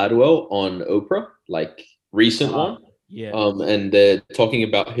Malcolm Gladwell on Oprah, like recent one. Yeah. And they're talking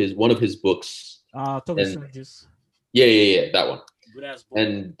about one of his books. Yeah, that one.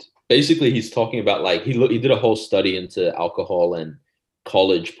 And basically, he's talking about like he did a whole study into alcohol and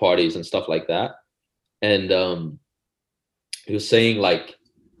college parties and stuff like that. And he was saying like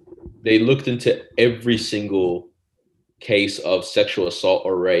they looked into every single case of sexual assault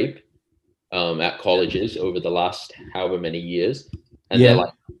or rape at colleges over the last however many years, and they're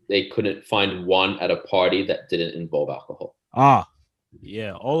like they couldn't find one at a party that didn't involve alcohol.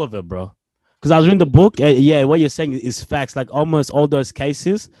 Yeah, all of it, bro. Because I was reading the book, what you're saying is facts. Like almost all those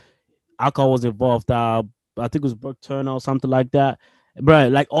cases, alcohol was involved. I think it was Brooke Turner or something like that, bro.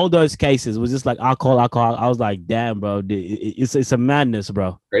 Like all those cases was just like alcohol. I was like, damn, bro, it's a madness,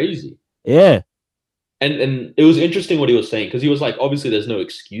 bro. Crazy. Yeah. And it was interesting what he was saying, because he was like, obviously there's no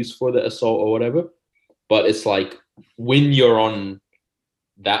excuse for the assault or whatever, but it's like when you're on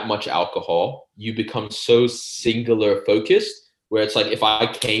that much alcohol, you become so singular focused, where it's like if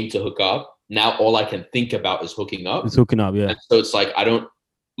I came to hook up, now all I can think about is hooking up. It's hooking up, yeah. And so it's like I don't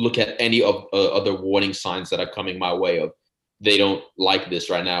look at any of other warning signs that are coming my way of they don't like this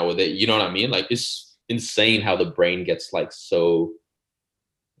right now, or you know what I mean? Like it's insane how the brain gets like so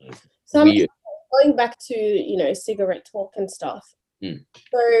weird. Going back to cigarette talk and stuff.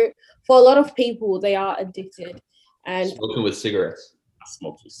 So for a lot of people, they are addicted and smoking with cigarettes. I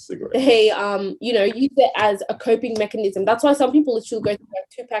smoke with cigarettes. They use it as a coping mechanism. That's why some people literally go through like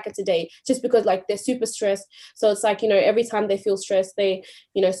 2 packets a day, just because like they're super stressed. So it's like every time they feel stressed, they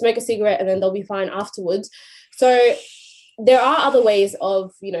smoke a cigarette and then they'll be fine afterwards. So there are other ways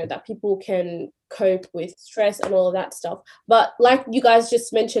of that people can cope with stress and all of that stuff, but like you guys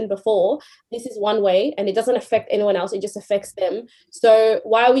just mentioned before, this is one way and it doesn't affect anyone else, it just affects them. So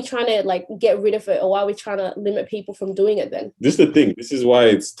why are we trying to like get rid of it, or why are we trying to limit people from doing it then? This is the thing, this is why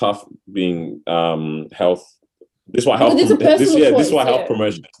it's tough being health. This is why health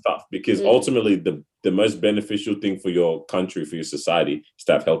promotion is tough, because ultimately the most beneficial thing for your country, for your society, is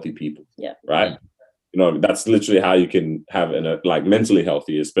to have healthy people. Yeah. Right. That's literally how you can have like mentally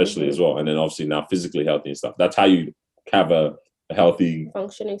healthy, especially as well. And then obviously now physically healthy and stuff. That's how you have a healthy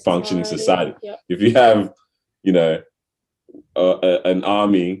functioning society. Yep. If you have, an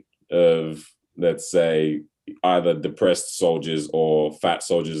army of, let's say, either depressed soldiers or fat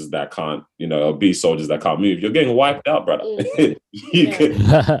soldiers that can't, obese soldiers that can't move, you're getting wiped out, brother. You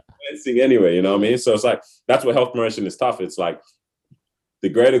can sing anyway, you know what I mean? So it's like, that's what health promotion is tough. It's like the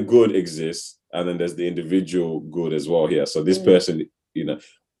greater good exists, and then there's the individual good as well here. So this person,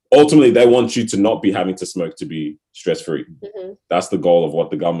 ultimately they want you to not be having to smoke to be stress-free. That's the goal of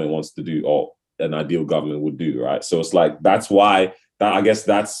what the government wants to do, or an ideal government would do, right? So it's like, that's why, I guess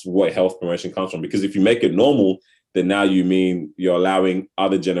that's what health promotion comes from. Because if you make it normal, then now you mean you're allowing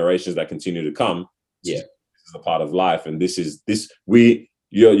other generations that continue to come. Yeah. is a part of life, and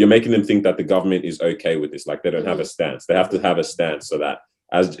you're making them think that the government is okay with this. Like they don't have a stance. They have to have a stance so that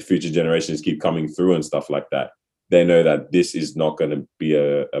as future generations keep coming through and stuff like that, they know that this is not going to be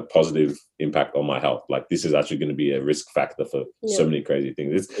a positive impact on my health. Like this is actually going to be a risk factor for so many crazy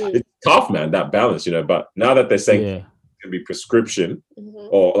things. It's tough, man, that balance, But now that they're saying it's going to be prescription,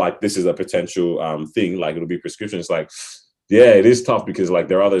 or like this is a potential thing, like it'll be prescription. It's like, yeah, it is tough because like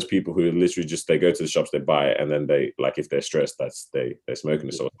there are those people who literally just they go to the shops, they buy it, and then they like if they're stressed, they're smoking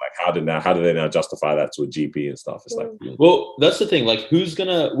it. So it's like how do they now justify that to a GP and stuff? It's like, well, that's the thing. Like,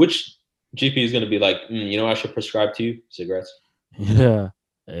 which GP is gonna be like, I should prescribe to you cigarettes? Yeah.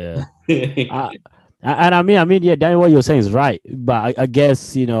 And I mean, yeah, Danny, what you're saying is right, but I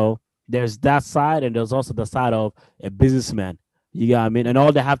guess there's that side, and there's also the side of a businessman. You got what I mean, and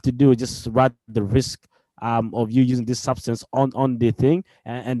all they have to do is just write the risk of you using this substance on the thing,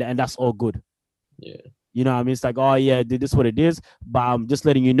 and that's all good. Yeah. You know what I mean? It's like, oh yeah, this is what it is, but I'm just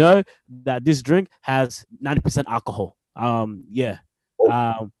letting you know that this drink has 90% alcohol. Yeah.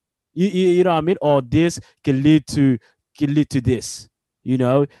 You know what I mean? Or this can lead to this.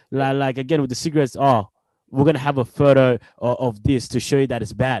 Like again with the cigarettes, we're gonna have a photo of this to show you that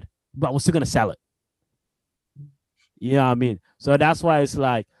it's bad, but we're still gonna sell it. You know what I mean? So that's why it's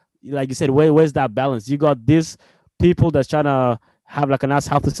like you said, where's that balance? You got these people that's trying to have like a nice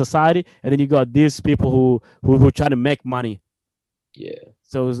healthy society, and then you got these people who trying to make money. Yeah.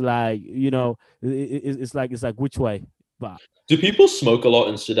 So it's like it's like which way? But do people smoke a lot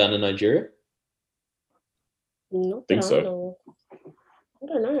in Sudan and Nigeria? No, I think so. I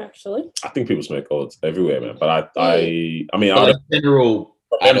don't know actually. I think people smoke odds everywhere, man. But I mean, like general,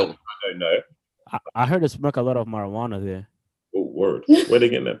 I don't know. I heard they smoke a lot of marijuana there. Oh, word. Where they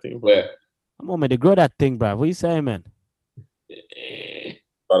getting that thing from? Where? Come on, man. They grow that thing, bro. What you saying, man?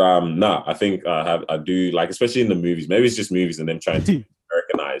 But I think I do like, especially in the movies. Maybe it's just movies and them trying to be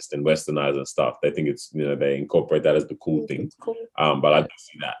Americanized and Westernized and stuff. They think it's they incorporate that as the cool thing. Cool. But I do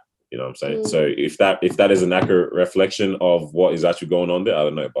see that. You know what I'm saying? So if that is an accurate reflection of what is actually going on there, I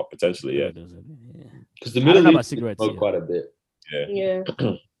don't know, but potentially, yeah. Because the Middle East cigarettes smoke quite a bit. Yeah.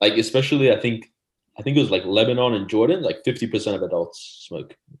 Like especially, I think it was like Lebanon and Jordan. Like 50% of adults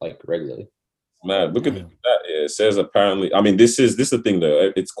smoke like regularly. Man, look at that. Yeah, it says apparently. I mean, this is the thing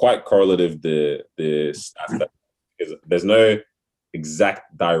though. It's quite correlative. The stats because there's no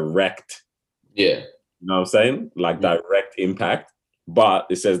exact direct. Yeah. You know what I'm saying? Like direct impact, but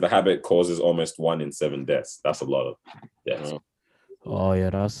it says the habit causes almost 1 in 7 deaths. That's a lot of deaths. Oh yeah,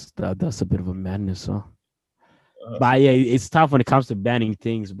 that's a bit of a madness, huh? But yeah, it's tough when it comes to banning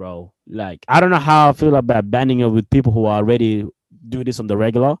things, bro. Like I don't know how I feel about banning it with people who already do this on the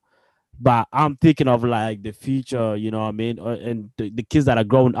regular. But I'm thinking of like the future, you know what I mean? And the kids that are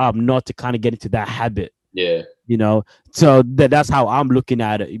growing up not to kind of get into that habit. Yeah. So that's how I'm looking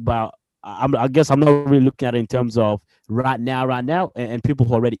at it. But I guess I'm not really looking at it in terms of right now, and people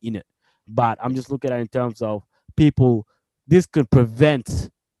who are already in it. But I'm just looking at it in terms of people. This could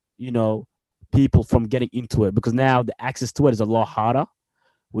prevent, people from getting into it because now the access to it is a lot harder,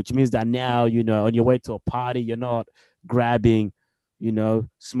 which means that now, on your way to a party, you're not grabbing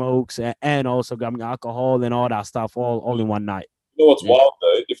smokes and also grabbing alcohol and all that stuff all in one night. You know what's wild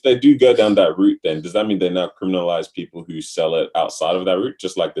though? If they do go down that route, then does that mean they now criminalize people who sell it outside of that route,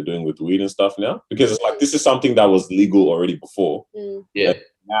 just like they're doing with weed and stuff now? Because it's like this is something that was legal already before. Yeah.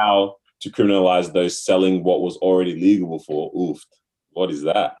 Now to criminalize those selling what was already legal before, what is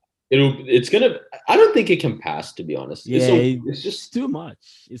that? I don't think it can pass, to be honest. Yeah, it's just too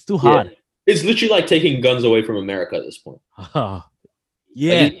much. It's too hard. It's literally like taking guns away from America at this point.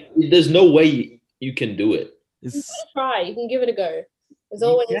 Yeah. Like there's no way you can do it. You can try. You can give it a go. There's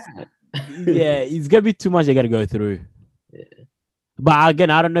always. Yeah, it's gonna be too much. You gotta go through. Yeah. But again,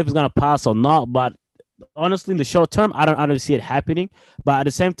 I don't know if it's gonna pass or not. But honestly, in the short term, I don't see it happening. But at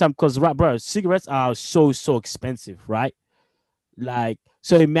the same time, because bro, cigarettes are so expensive, right? Like,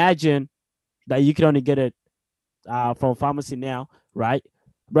 so imagine that you can only get it from pharmacy now, right,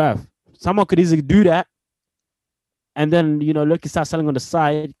 bro? Someone could easily do that, and then look, you start selling on the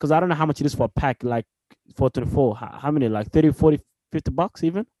side because I don't know how much it is for a pack, like 424. How many? Like 30, 40, $50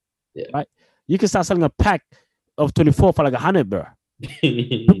 even. Yeah. Right. You can start selling a pack of 24 for like 100, bro.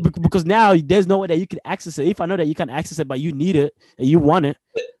 Because now there's no way that you can access it. If I know that you can access it, but you need it and you want it,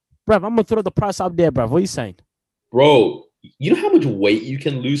 bro, I'm gonna throw the price up there, bro. What are you saying, bro? You know how much weight you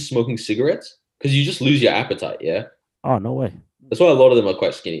can lose smoking cigarettes? Because you just lose your appetite. Yeah. Oh no way. That's why a lot of them are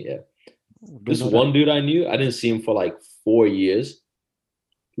quite skinny. Yeah. This one dude I knew, I didn't see him for like 4 years.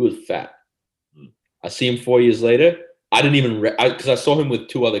 He was fat. I see him 4 years later. I didn't even because I saw him with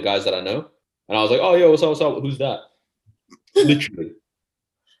 2 other guys that I know. And I was like, oh, yo, what's up, what's up? Who's that? Literally.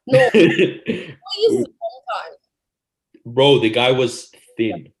 No, he uses it all the time. Bro, the guy was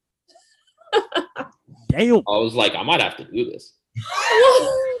thin. Damn. I was like, I might have to do this.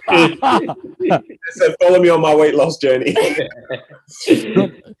 It said, follow me on my weight loss journey.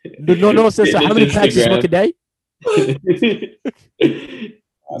 No, says, so how many packs you smoke a day? Let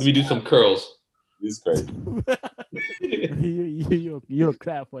me do some curls. This is crazy. You'll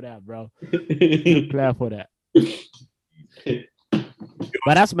clap for that, bro. You'll clap for that.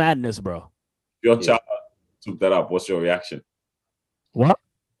 But that's madness, bro. Your child took that up. What's your reaction? What?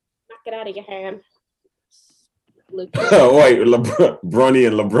 Knock it out of your hand. Luke. Wait, Bronny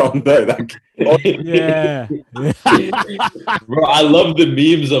and LeBron though. Yeah. Bro, I love the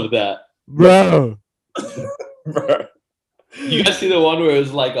memes of that. Bro. Bro. You guys see the one where it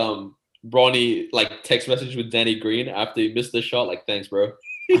was like Bronny like text message with Danny Green after he missed the shot? Like, thanks, bro.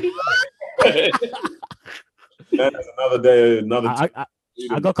 That's another day, another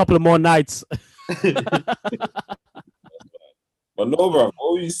I got a couple of more nights. But no, bro,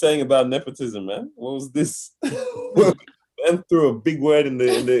 what were you saying about nepotism, man? What was this? Ben threw a big word in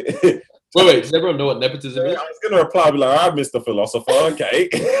the. Wait, does everyone know what nepotism is? I was gonna reply, be like, "All right, Mr. Philosopher, okay."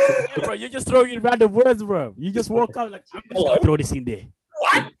 Yeah, bro, you're just throwing in random words, bro. You just walk out like, I'm just gonna throw this in there.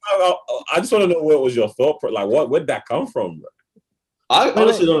 What? I just want to know what was your thought. Like, where'd that come from, bro? I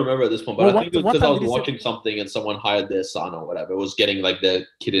honestly don't remember at this point, but Well, I think it was because I was time did he say- watching something and someone hired their son or whatever. It was getting like their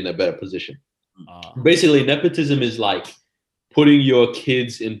kid in a better position. Basically, nepotism is like putting your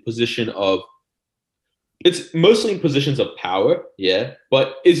kids in position of, it's mostly in positions of power, yeah,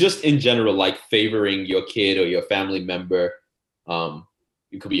 but it's just in general like favoring your kid or your family member.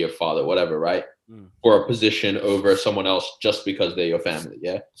 It could be your father, whatever, right? For a position over someone else just because they're your family,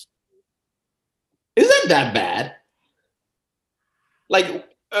 yeah. Isn't that bad? Like,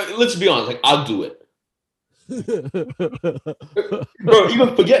 let's be honest. Like, I'll do it. Bro,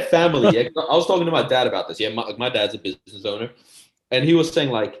 even forget family. Yeah? I was talking to my dad about this. Yeah, my dad's a business owner, and he was saying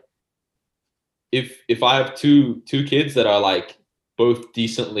like, if I have two kids that are like both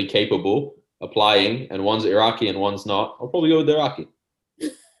decently capable applying, and one's Iraqi and one's not, I'll probably go with the Iraqi.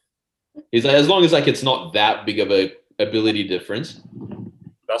 He's like, as long as like it's not that big of a ability difference.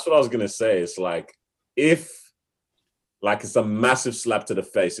 That's what I was gonna say. It's like if, like, it's a massive slap to the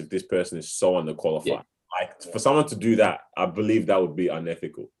face if this person is so underqualified. Yeah. Like, for someone to do that, I believe that would be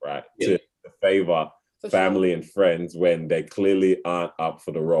unethical, right? Yeah. To favor For family sure. and friends when they clearly aren't up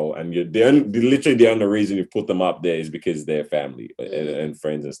for the role, and literally the only reason you put them up there is because they're family and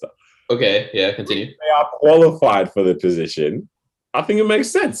friends and stuff. Okay, yeah, continue. If they are qualified for the position, I think it makes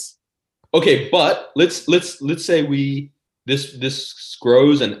sense. Okay, but let's say this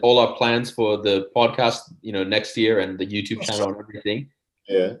grows and all our plans for the podcast, next year and the YouTube channel and everything,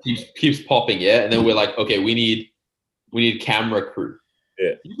 keeps popping, yeah, and then we're like, okay, we need camera crew.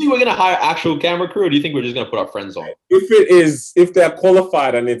 Yeah. You think we're gonna hire actual camera crew, or do you think we're just gonna put our friends on? If they're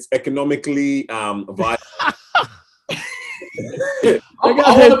qualified and it's economically viable. I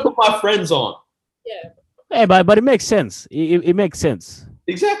want to put my friends on. Yeah. Hey, but it makes sense. It makes sense.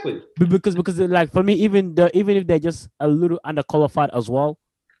 Exactly. Because like for me, even if they're just a little underqualified as well,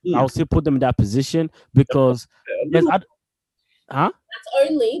 I'll still put them in that position because That's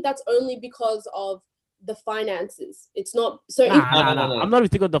only because of the finances. It's not so. No. I'm not even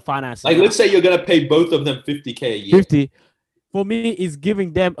thinking of the finances. Like, let's say you're gonna pay both of them $50K a year. 50 for me is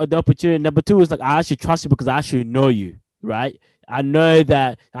giving them the opportunity. Number two is like, I actually trust you because I actually know you, right? I know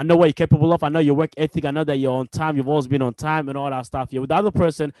what you're capable of. I know your work ethic. I know that you're on time. You've always been on time and all that stuff. Yeah, with the other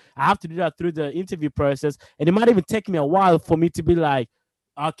person, I have to do that through the interview process. And it might even take me a while for me to be like,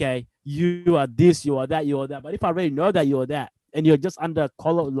 okay, you are this, you are that, you are that. But if I already know that you're that and you're just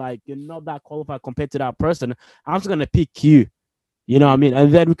like you're not that qualified compared to that person, I'm just going to pick you. You know what I mean?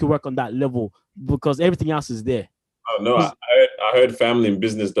 And then we can work on that level because everything else is there. I don't know. I heard family and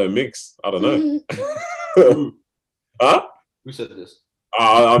business don't mix. I don't know. Huh? Who said this?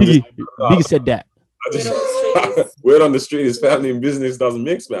 Biggie said that. Word on the street is family and business doesn't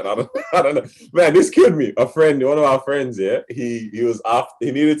mix, man. I don't know. Man, this killed me. One of our friends, yeah, he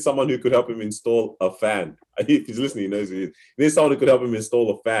needed someone who could help him install a fan. If he's listening, he knows who he is. He needs someone who could help him install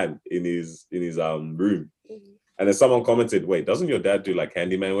a fan in his room. And then someone commented, "Wait, doesn't your dad do like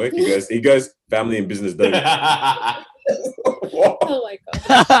handyman work?" He goes, family and business don't. Oh my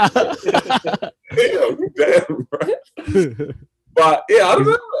god. Damn, bro. But yeah, I don't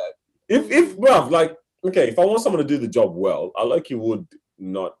know. If I want someone to do the job well, I would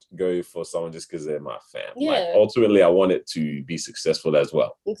not go for someone just because they're my fan. Yeah. Like, ultimately, I want it to be successful as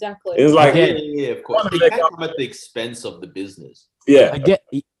well. Exactly. It's like, yeah, of course. It can't come at the expense of the business. Yeah. I get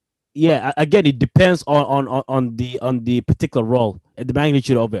yeah, again, it depends on the particular role and the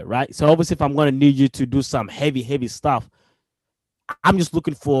magnitude of it, right? So obviously, if I'm gonna need you to do some heavy stuff, I'm just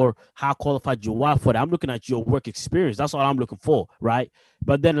looking for how qualified you are for that. I'm looking at your work experience. That's all I'm looking for, right?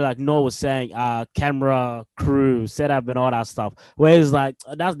 But then, like Noah was saying, camera crew setup and all that stuff. Whereas, like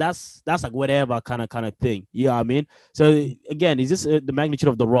that's like whatever kind of thing. You know what I mean? So again, it's just the magnitude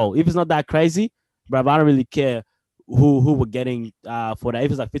of the role. If it's not that crazy, bro, I don't really care who we're getting for that.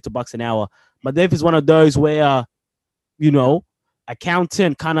 If it's like $50 an hour, but if it's one of those where you know,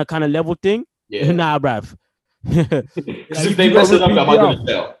 accountant kind of level thing, Yeah. nah, bruv. Because if they mess it up, I might go to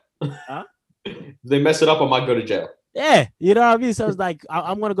jail. Huh? If they mess it up, I might go to jail. Yeah, you know what I mean. So it's like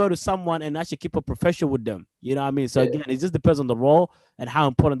I'm gonna go to someone and actually keep a profession with them. You know what I mean. So again, it just depends on the role and how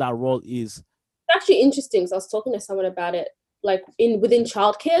important that role is. It's actually interesting. So I was talking to someone about it. Like within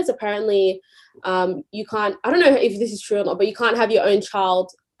childcare, apparently, you can't. I don't know if this is true or not, but you can't have your own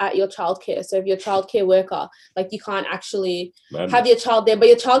child at your childcare. So if you're a childcare worker, like you can't actually have your child there, but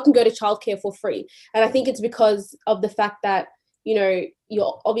your child can go to childcare for free. And I think it's because of the fact that you're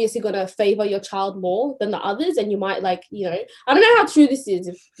obviously going to favor your child more than the others, and you might I don't know how true this is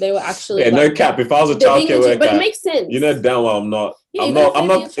if they were actually no cap. If I was a childcare worker, but it makes sense. You know damn well I'm not. Yeah, I'm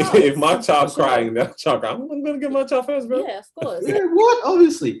not. If my child crying, that child, I'm gonna get my child first, bro. Yeah, of course. Yeah, what?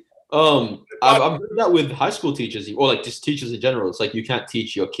 Obviously. I've heard that with high school teachers or like just teachers in general. It's like you can't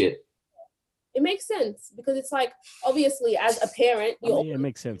teach your kid. It makes sense because it's like obviously as a parent, it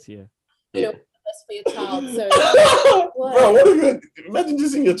makes sense. Yeah. You know, best for your child. So, bro, what if imagine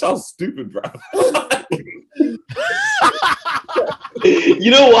just seeing your child stupid, bro.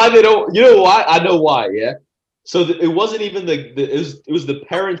 You know why they don't? You know why? I know why. Yeah. So it wasn't even it was the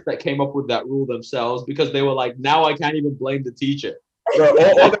parents that came up with that rule themselves because they were like, now I can't even blame the teacher.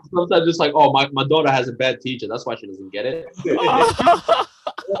 Sometimes it's like, oh, my daughter has a bad teacher. That's why she doesn't get it. The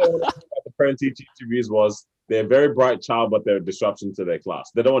parent-teacher interviews was they're a very bright child, but they're a disruption to their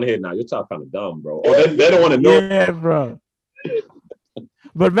class. They don't want to hear now. Your child kind of dumb, bro. Or they don't want to know. Yeah, bro.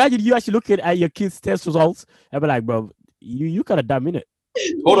 But imagine you actually looking at your kids' test results and be like, bro, you kind of dumb, innit?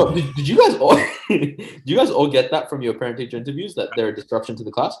 Hold up. Did you guys all did you guys all get that from your parent-teacher interviews that they're a disruption to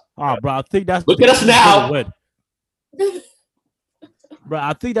the class? Oh, bro, I think that's look at us now. Bro,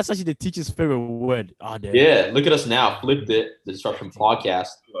 I think that's actually the teacher's favorite word. Oh, damn. Yeah, look at us now. Flipped it. The disruption podcast.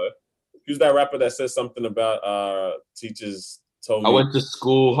 Who's that rapper that says something about teachers told me? I went to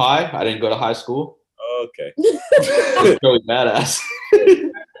school high. I didn't go to high school. Okay. That's really badass.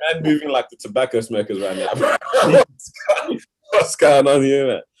 Man moving like the tobacco smokers right now. What's going on here,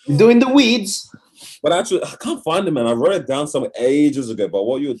 man? Doing the weeds. But actually, I can't find it, man. I wrote it down some ages ago. But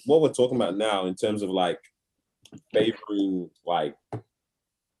what we're talking about now in terms of like favoring like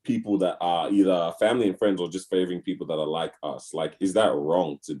people that are either family and friends or just favoring people that are like us, like, is that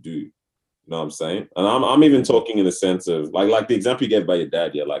wrong to do? You know what I'm saying? And I'm even talking in the sense of like the example you gave by your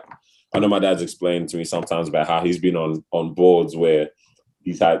dad. Yeah, like I know my dad's explained to me sometimes about how he's been on boards where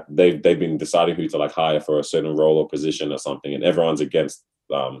they've been deciding who to like hire for a certain role or position or something, and everyone's against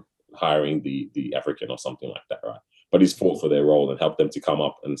hiring the African or something like that, right? But he's fought for their role and helped them to come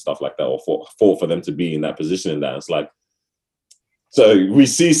up and stuff like that, or fought for them to be in that position. And that it's like, so we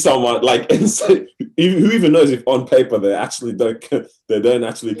see someone like, who even knows if on paper they don't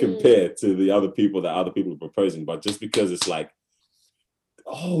actually compare to the other people that other people are proposing, but just because it's like,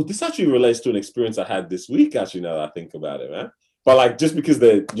 oh, this actually relates to an experience I had this week. Actually, now that I think about it, man. But like, just because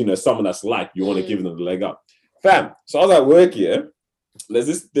they're, someone that's like, you want to give them the leg up. Fam, so I was at work, yeah.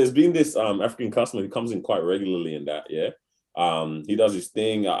 There's been this African customer who comes in quite regularly in that, yeah. He does his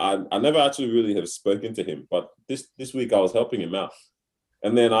thing. I never actually really have spoken to him, but this week I was helping him out.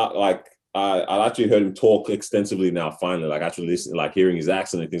 And then I actually heard him talk extensively now, finally, like actually listening, like hearing his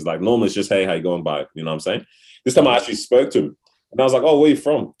accent and things. Like normally it's just, hey, how you going by? You know what I'm saying? This time I actually spoke to him. And I was like, oh, where are you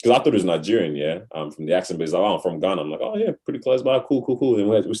from? Because I thought he was Nigerian, yeah, from the accent. But he's like, oh, I'm from Ghana. I'm like, oh, yeah, pretty close by. Cool.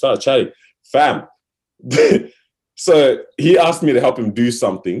 And we started chatting. Fam. So he asked me to help him do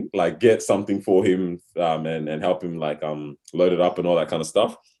something, like get something for him and help him like load it up and all that kind of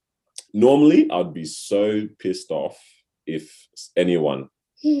stuff. Normally, I'd be so pissed off if anyone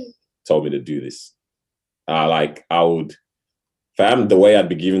told me to do this. Like I would... Fam, the way I'd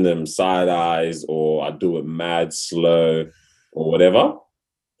be giving them side eyes, or I'd do it mad slow or whatever.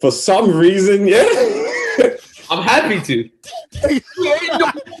 For some reason, yeah. I'm happy to. That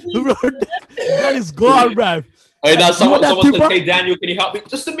is gone, bro. Hey, now someone says, hey, Daniel, can you help me?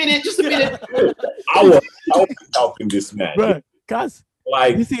 Just a minute. I was helping this man. Bro, cuz,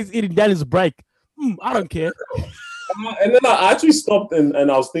 like, this is eating Daniel's break. I don't care. And then I actually stopped and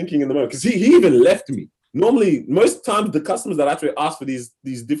I was thinking in the moment, because he even left me. Normally, most times the customers that actually ask for these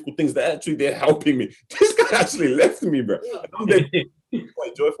difficult things, they're helping me. This guy actually left me, bro. And I'm there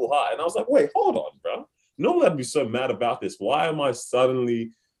quite joyful heart, and I was like, wait, hold on, bro. Normally I'd be so mad about this. Why am I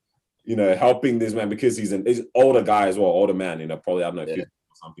suddenly, helping this man because he's an older guy as well, older man, probably I don't know, 50 or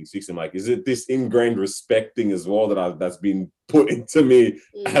something, 60. I'm like, is it this ingrained respecting as well that's been put into me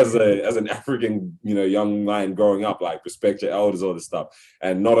as an African, young man growing up, like respect your elders, all this stuff,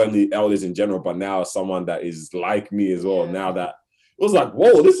 and not only elders in general, but now someone that is like me as well. Now that it was like,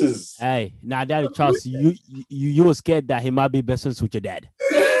 whoa, this is. Hey, now Daddy Charles, you were scared that he might be best friends with your dad.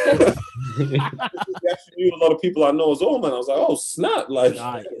 Actually knew a lot of people I know as well, man. I was like, oh snap, like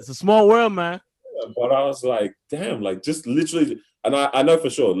it's a small world, man. But I was like, damn, like just literally, and I know for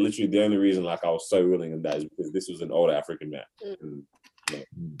sure, literally the only reason like I was so willing in that is because this was an older African man. And,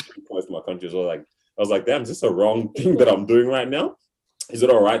 close to my country as well. Like I was like, damn, is this a wrong thing that I'm doing right now? Is it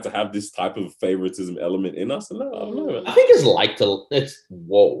all right to have this type of favoritism element in us? And no, I don't know. Man. I think it's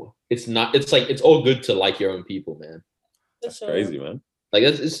not. It's like it's all good to like your own people, man. That's crazy, man. Like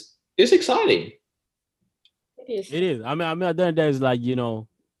it's exciting. It is. I mean, at the end of the day, it's like, you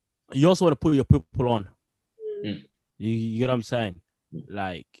also want to put your people on. You get what I'm saying?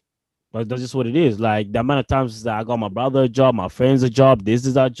 Like, but that's just what it is. Like the amount of times that I got my brother a job, my friends a job, this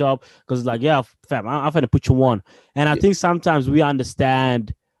is our job. Because like, yeah, fam, I'm going to put you on. And I think sometimes we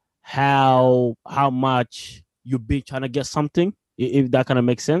understand how much you've been trying to get something, if that kind of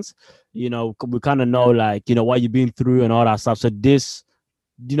makes sense. We kind of know like, what you've been through and all that stuff. So this,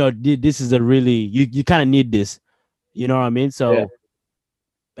 this is a really, you kind of need this. You know what I mean? So,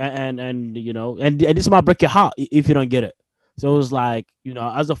 and this might break your heart if you don't get it. So it was like,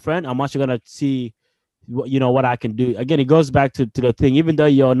 as a friend, I'm actually going to see, what I can do. Again, it goes back to the thing, even though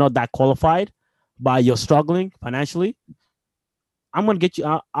you're not that qualified, but you're struggling financially, I'm going to get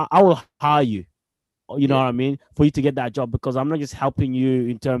you, I will hire you. You know what I mean? For you to get that job, because I'm not just helping you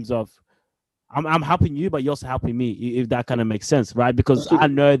in terms of, I'm helping you, but you're also helping me, if that kind of makes sense, right? Because I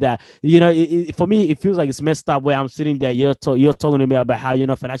know that, for me, it feels like it's messed up where I'm sitting there, you're talking to me about how you're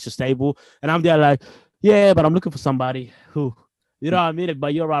not financially stable, and I'm there like, yeah, but I'm looking for somebody who, what I mean?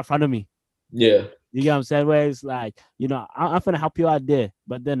 But you're right in front of me. Yeah. You get what I'm saying? Where it's like, I'm going to help you out there.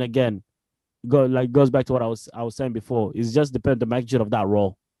 But then again, goes back to what I was saying before. It just depends on the magnitude of that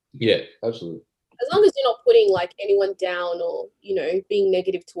role. Yeah, absolutely. As long as you're not putting like anyone down or, being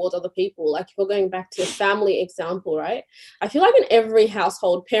negative towards other people. Like if we're going back to a family example, right? I feel like in every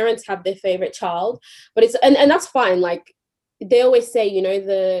household, parents have their favorite child, but and that's fine. Like they always say,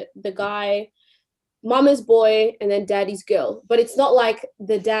 the guy, mama's boy and then daddy's girl. But it's not like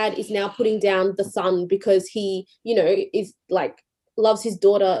the dad is now putting down the son because he, is like loves his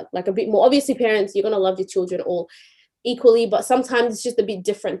daughter like a bit more. Obviously, parents, you're going to love your children all equally, but sometimes it's just a bit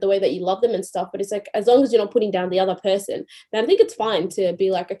different the way that you love them and stuff. But it's like, as long as you're not putting down the other person, then I think it's fine to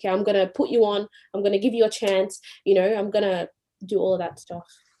be like, okay, I'm gonna put you on, I'm gonna give you a chance, I'm gonna do all of that stuff.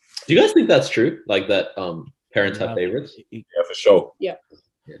 Do you guys think that's true, like that parents have favorites? Yeah, for sure. Yeah.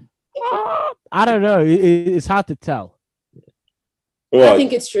 I don't know, it's hard to tell. Well, I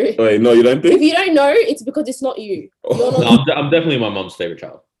think it's true. Wait, no, you don't think? If you don't know, it's because it's not you. No, I'm definitely my mom's favorite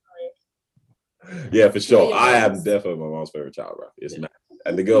child. Yeah, for sure. Yeah, I am definitely my mom's favorite child, bro. It's not,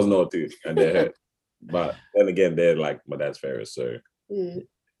 and the girls know it too, and they're hurt. But then again, they're like my dad's favorite. So,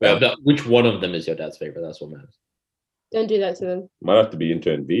 which one of them is your dad's favorite? That's what matters. Don't do that to them. Might have to be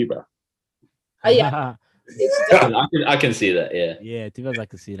intern B, bro. Oh yeah, I can see that. Yeah, yeah. To be honest, I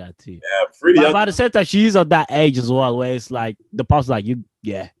can see that too. Yeah, pretty. But at the same time, she's of that age as well, where it's like the pop's like, you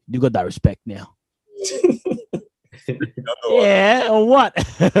got that respect now. Yeah, or what?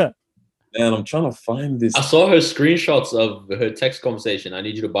 Man, I'm trying to find this. I saw her screenshots of her text conversation. I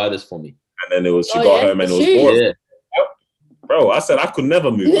need you to buy this for me. And then she got home and it was bored. Yeah. Bro, I said I could never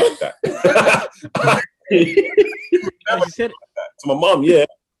move like that. She said to my mom, yeah.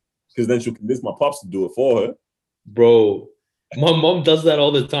 Because then she'll convince my pops to do it for her. Bro, my mom does that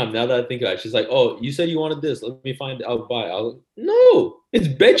all the time. Now that I think about it, she's like, oh, you said you wanted this. Let me find it. I'll buy it. Like, no, it's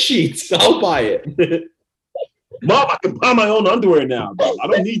bed sheets. I'll buy it. Mom, I can buy my own underwear now, bro. I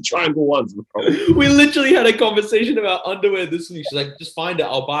don't need triangle ones, bro. We literally had a conversation about underwear this week. She's like, just find it,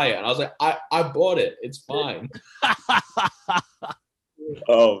 I'll buy it. And I was like, I bought it. It's fine.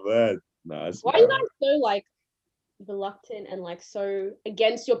 Oh, man. Nah, why are you guys so, like, reluctant and, like, so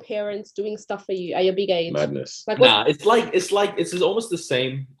against your parents doing stuff for you at your big age? Madness. Like, it's almost the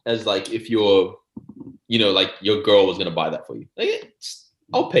same as, like, if you're, like, your girl was going to buy that for you. Like,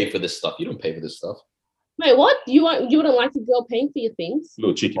 I'll pay for this stuff. You don't pay for this stuff. Wait, what? You wouldn't like a girl paying for your things?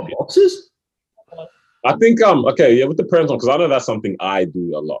 Little cheeky boxes? I think okay, yeah, with the parents on, because I know that's something I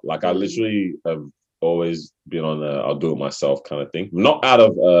do a lot. Like I literally have always been on a I'll do it myself kind of thing. Not out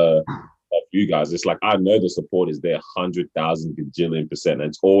of you guys. It's like I know the support is there 100,000 gajillion%. And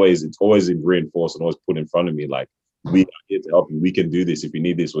it's always in reinforced and always put in front of me like we are here to help you. We can do this. If you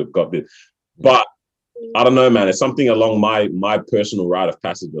need this, we've got this. But I don't know, man. It's something along my personal rite of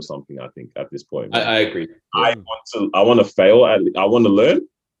passage or something. I think at this point, I agree. I want to fail. I want to learn.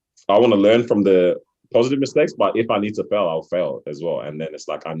 I want to learn from the positive mistakes. But if I need to fail, I'll fail as well. And then it's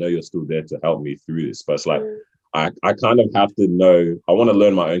like I know you're still there to help me through this. But it's like I kind of have to know. I want to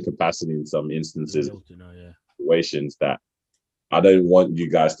learn my own capacity in some instances, situations that I don't want you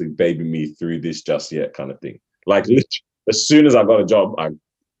guys to baby me through this just yet, kind of thing. Like literally, as soon as I got a job,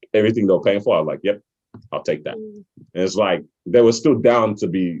 everything they were paying for, I was like, yep. I'll take that. And it's like they were still down to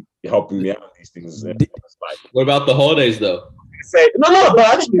be helping me out with these things. Like, what about the holidays though? No,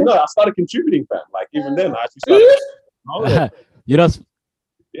 but actually, no, I started contributing, fam. Like even then, I actually started. You know,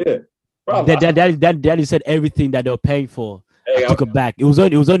 yeah. Bro, Daddy said everything that they were paying for. I took it back. It was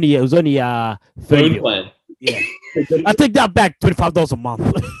only 30 plan. Yeah. I take that back, $25 a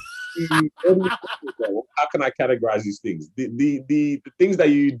month. How can I categorize these things? The things that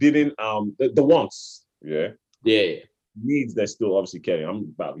you didn't the wants, needs they're still obviously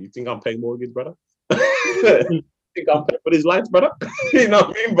carrying. You think I'm paying mortgage, brother? You think I'm paying for these lights, brother? You know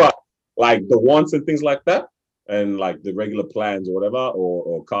what I mean? But like the wants and things like that, and like the regular plans or whatever,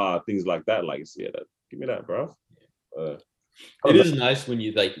 or car things like that. Like give me that, bro. It is nice when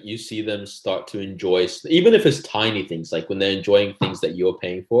you see them start to enjoy, even if it's tiny things, like when they're enjoying things that you're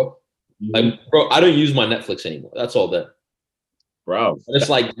paying for. Like, bro, I don't use my Netflix anymore. That's all that. Bro. And it's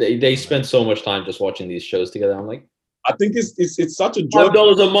like they spend so much time just watching these shows together. I'm like, I think it's such a joy.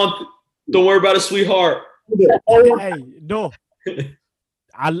 $5 a month. Don't worry about it, sweetheart. Hey, no.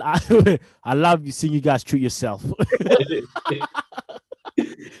 I love you seeing you guys treat yourself.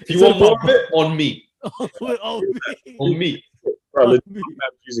 If you want more of it, on me. On me. Bro, I'm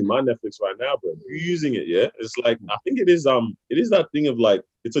using my Netflix right now, bro. You're using it, yeah? It's like I think it is that thing of like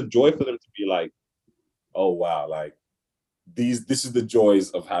it's a joy for them to be like, oh wow, like this is the joys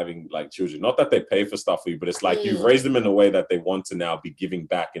of having like children. Not that they pay for stuff for you, but it's like you've raised them in a way that they want to now be giving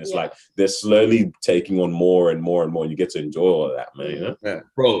back. And it's like they're slowly taking on more and more and more. And you get to enjoy all of that, man. You know? Yeah.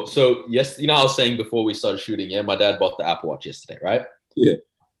 Bro, so yes, I was saying before we started shooting, my dad bought the Apple Watch yesterday, right? Yeah.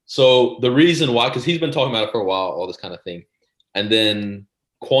 So the reason why, because he's been talking about it for a while, all this kind of thing. And then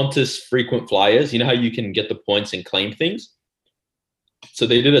Qantas frequent flyers, you know how you can get the points and claim things? So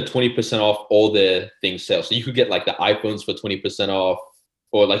they did a 20% off all their things sale. So you could get like the iPhones for 20% off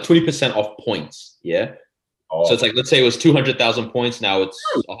or like 20% off points. Yeah. Oh. So it's like, let's say it was 200,000 points. Now it's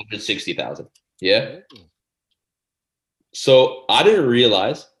 160,000. Yeah. So I didn't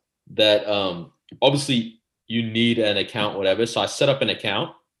realize that obviously you need an account, whatever. So I set up an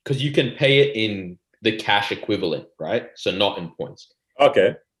account because you can pay it in the cash equivalent, right? So not in points.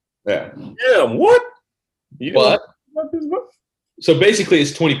 Okay. Yeah. Yeah. What? So basically,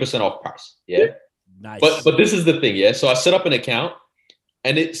 it's 20% off price. Yeah. Nice. But this is the thing. Yeah. So I set up an account,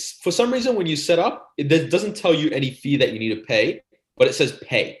 and it's for some reason when you set up, it doesn't tell you any fee that you need to pay, but it says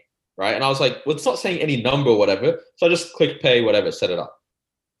pay, right? And I was like, well, it's not saying any number or whatever. So I just clicked pay, whatever, set it up.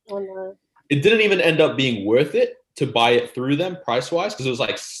 Oh no. It didn't even end up being worth it to buy it through them price-wise, because it was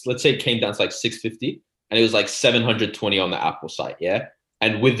like, let's say it came down to like $650 and it was like $720 on the Apple site, yeah?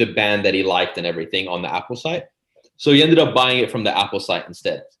 And with the band that he liked and everything on the Apple site. So he ended up buying it from the Apple site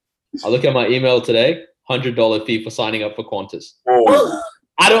instead. I look at my email today, $100 fee for signing up for Qantas. Oh.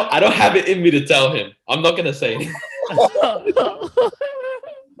 I don't have it in me to tell him. I'm not gonna say anything.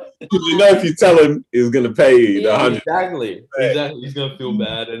 You know, if you tell him, he's gonna pay you the $100. Exactly. He's gonna feel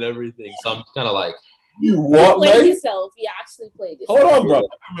bad and everything. So I'm kind of like, you played yourself. You actually played yourself. Hold on, bro. I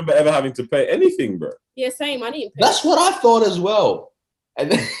don't remember ever having to pay anything, bro. Yeah, same. I didn't pay. That's what I thought as well.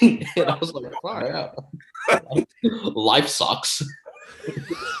 And then and I was like, fire out. Life sucks.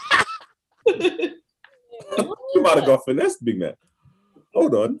 You might have got finessed, big man.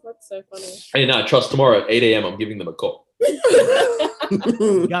 Hold on. That's so funny. Hey, no, trust tomorrow at 8 a.m. I'm giving them a call.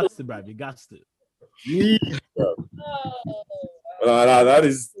 You got to, bro. You got to. No, that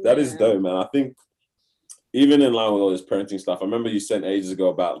is dope, man. I think even in line with all this parenting stuff, I remember you sent ages ago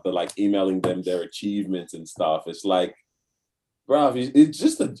about the like emailing them their achievements and stuff. It's like, bro, it's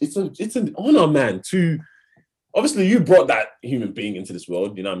just it's an honor, man. To obviously you brought that human being into this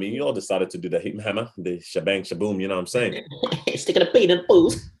world. You know what I mean? You all decided to do the hit and hammer, the shabang shaboom. You know what I'm saying? Sticking a bean in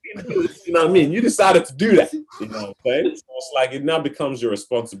booze. You know what I mean? You decided to do that. You know what I'm saying? So it's like it now becomes your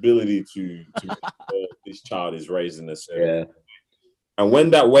responsibility to make sure this child is raised in a certain way. And when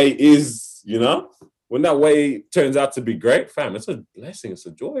that way is, you know, when that way turns out to be great, fam, it's a blessing. It's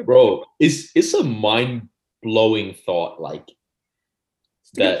a joy, bro. It's a mind-blowing thought, like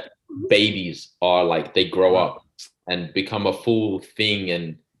that babies are like they grow up and become a full thing,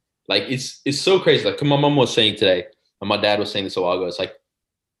 and like it's so crazy. Like my mom was saying today, and my dad was saying this a while ago. It's like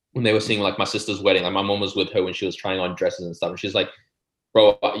when they were seeing like my sister's wedding, like my mom was with her when she was trying on dresses and stuff, and she's like,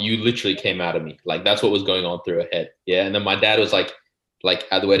 bro, you literally came out of me. Like that's what was going on through her head. Yeah. And then my dad was like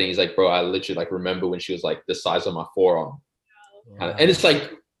at the wedding, he's like, bro, I literally like remember when she was like the size of my forearm. And it's like,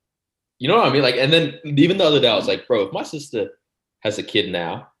 you know what I mean? Like, and then even the other day I was like, bro, if my sister has a kid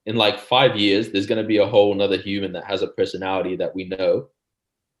now, in like 5 years, there's gonna be a whole nother human that has a personality that we know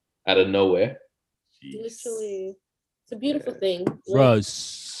out of nowhere. Literally. It's a beautiful thing. Bro,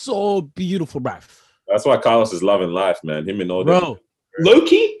 so beautiful, bro. That's why Carlos is loving life, man. Him and all Bro,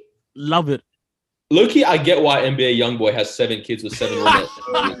 Loki, love it. Loki, I get why NBA YoungBoy has 7 kids with 7 women.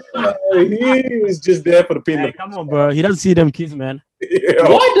 He was just there for the peanut. Hey, come on, bro. He doesn't see them kids, man. Yeah.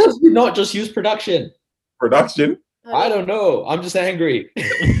 Why does he not just use production? Production. I don't know. I'm just angry.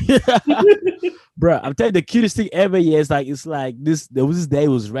 Bro, I'm telling you, the cutest thing ever. Yeah, it's like this. There was this day, it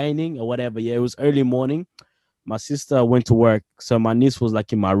was raining or whatever. Yeah, it was early morning. My sister went to work, so my niece was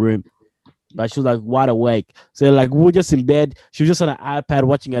like in my room, but she was like wide awake. So like we were just in bed. She was just on an iPad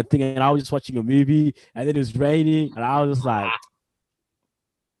watching a thing, and I was just watching a movie. And then it was raining, and I was just like,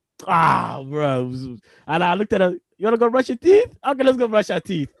 bro. And I looked at her. You wanna go brush your teeth? Okay, let's go brush our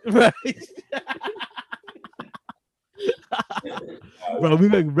teeth. Right? Bro, we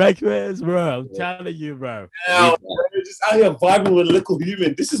make breakfast, bro. I'm telling you, bro. Yeah, we're just out here vibing with a little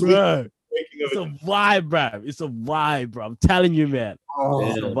human. This is Bro. waking It's up. a vibe, bro. It's a vibe, bro. I'm telling you, man.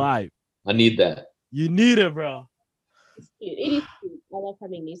 It's a vibe. I need that. You need it, bro. It's cute. It is cute. I love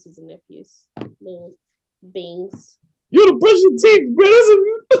having nieces and nephews. Little beings. You to brush your teeth, bro.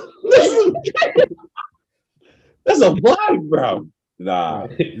 That's a vibe, bro. Nah.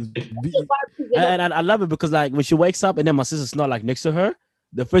 And I love it because like when she wakes up and then my sister's not like next to her,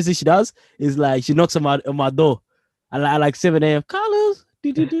 the first thing she does is like she knocks on my door at like 7 a.m. Carlos,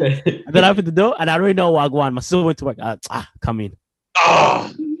 and then I open the door and I already know what I want. My sister went to work. Come in.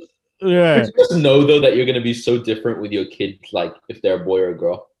 Yeah. You just know though that you're gonna be so different with your kid, like if they're a boy or a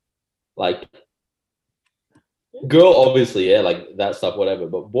girl. Like girl, obviously, yeah, like that stuff, whatever.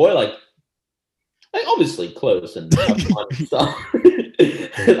 But boy, like obviously close and have fun and stuff.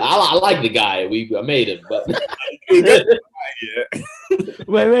 I like the guy. I made him, but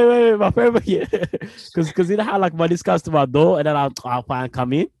wait, my favorite, yeah, because you know how like my niece comes to my door and then I'll find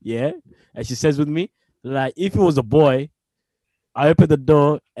come in, yeah, and she says with me like if it was a boy, I open the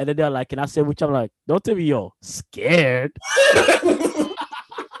door and then they're like, "Can I say which?" I'm like, "Don't tell me you're scared." Oh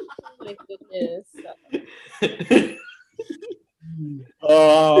my goodness.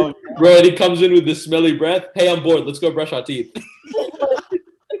 Oh, bro, and he comes in with this smelly breath. Hey, I'm bored. Let's go brush our teeth.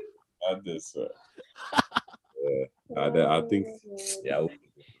 this. I think. Yeah.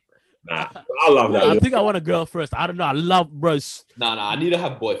 Nah, I love that. I think I want a girl first. I don't know. I love bro. Nah. I need to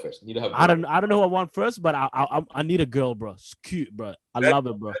have boy first. I don't know who I want first, but I need a girl, bro. It's cute, bro. I love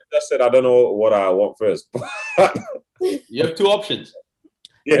it, bro. I said I don't know what I want first. You have 2 options.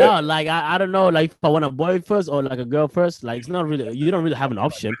 Yeah. No, like I don't know, like if I want a boy first or like a girl first. Like it's not really. You don't really have an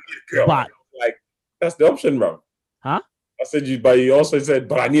option. Girl, But like that's the option, bro. Huh? I said but you also said,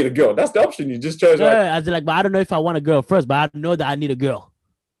 but I need a girl. That's the option. You just chose. Yeah, I was like, but I don't know if I want a girl first, but I know that I need a girl.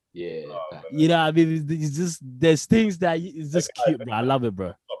 Yeah. You know, I mean, it's just there's things that it's just cute, bro. I love it,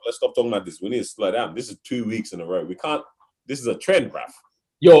 bro. Let's stop talking about this. We need to slow down. This is 2 weeks in a row. We can't. This is a trend, bruv.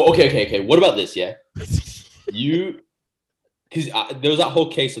 Yo, okay. What about this? Yeah, because there was that whole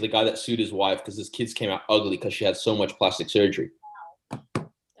case of the guy that sued his wife because his kids came out ugly because she had so much plastic surgery.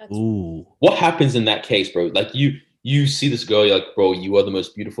 Ooh. What happens in that case, bro? Like you see this girl, you're like, bro, you are the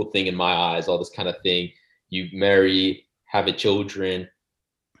most beautiful thing in my eyes, all this kind of thing. You marry, have a children,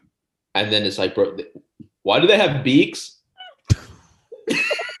 and then it's like, bro, why do they have beaks?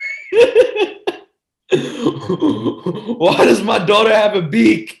 Why does my daughter have a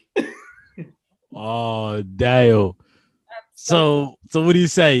beak? Oh, damn. So what do you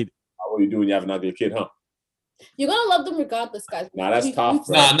say? What do you do when you have an ugly kid, huh? You're gonna love them regardless, guys. Nah, that's tough.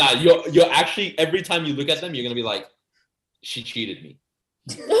 Bro. Nah. You're actually every time you look at them, you're gonna be like, she cheated me.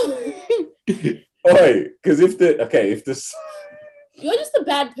 Oi, because if the you're just a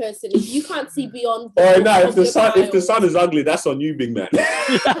bad person if you can't see beyond. If the son is ugly, that's on you, big man.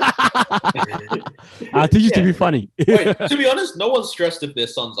 I think you to be funny. Wait, to be honest, no one's stressed if their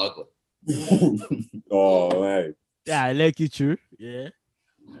son's ugly. Oh man. Yeah, I like it true. Yeah.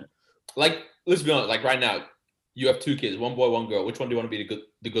 Like, let's be honest. Like right now, you have 2 kids, 1 boy, 1 girl. Which one do you want to be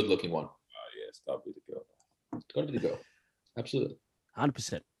the good looking one? Oh yes, that'll be the Gotta be the girl. Absolutely.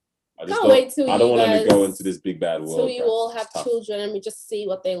 100%. I just Can't wait till I don't you want to guys- go into this big bad world. So you bro. all have It's tough. children and we just see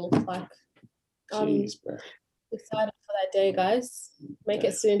what they look like. Jeez, bro. Excited for that day, guys. Make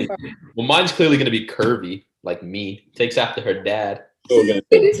it soon for Well, mine's clearly gonna be curvy, like me. Takes after her dad. Still gonna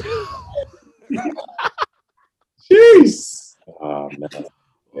be- Jeez. Oh man.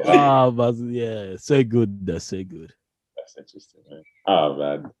 Yeah, But yeah, so good. That's so good. that's interesting, man. Oh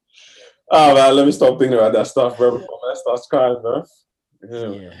man. Oh man, let me stop thinking about that stuff, bro. Before man starts crying, bro.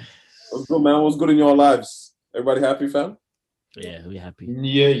 Yeah. What's good, man? What's good in your lives? Everybody happy, fam? Yeah, we're happy.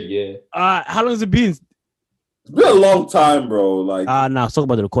 Yeah. How long has it been? It's been a long time, bro. Like, Now let's talk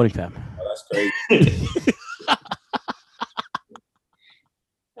about the recording, fam. that's crazy.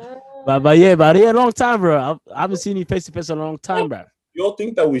 But yeah, a long time, bro. I haven't seen you face to face in a long time, bro. You all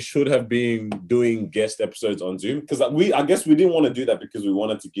think that we should have been doing guest episodes on Zoom? Because I guess we didn't want to do that because we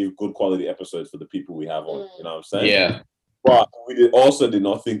wanted to give good quality episodes for the people we have on. You know what I'm saying? Yeah. But we also did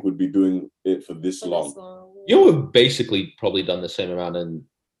not think we'd be doing it for this long. You know, we've basically probably done the same amount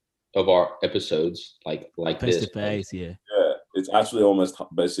of our episodes, like Face this. to face, yeah. Yeah, it's actually almost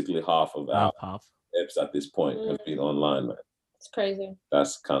basically half of our Half. eps at this point have been online, man. It's crazy.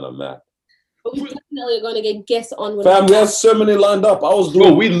 That's kind of mad. But we definitely are going to get guests on. When Fam, there's so many lined up. I was Bro,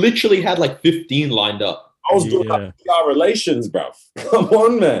 doing, we literally had like 15 lined up. doing like PR relations, bruv. Come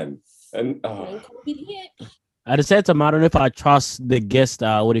on, man. And At the same time, I don't know if I trust the guest.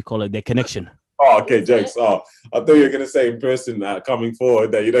 What do you call it? The connection. oh, okay, jokes. Oh, I thought you were gonna say in person coming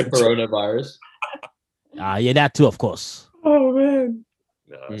forward that you don't. Coronavirus. Yeah, that too, of course. Oh man.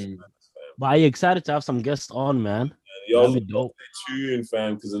 But are you excited to have some guests on, man? Y'all That'd be dope. stay tuned,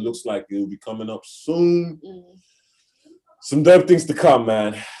 fam, because it looks like it'll be coming up soon. Some dope things to come,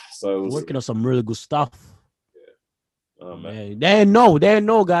 man. So Working on some really good stuff. oh man. Yeah, they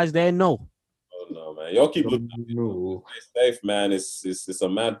know, guys. They know. Oh no, man. Y'all keep looking stay safe, man. It's a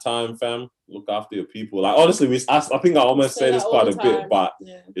mad time, fam. Look after your people. Like honestly, I think I almost say this quite a bit, but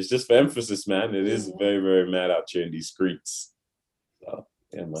it's just for emphasis, man. It is very, very mad out here in these streets. So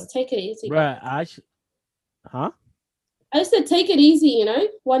yeah, man. Just take it easy. Right. I just said take it easy, you know,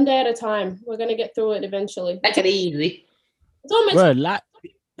 one day at a time. We're gonna get through it eventually. Take it easy. It's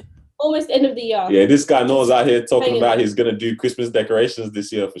almost end of the year. Yeah, this guy knows out here talking about he's gonna do Christmas decorations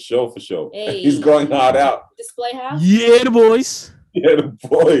this year for sure. Hey. He's going hard out. Display house. Yeah, the boys. Yeah, the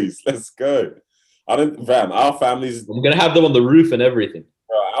boys. Let's go. Our families. I'm gonna have them on the roof and everything.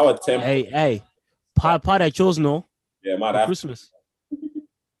 Bro, our temple. Hey. Part I chose no. Yeah, might For have. Christmas.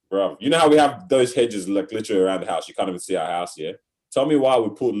 Bro, you know how we have those hedges like literally around the house. You can't even see our house, yeah? Tell me why we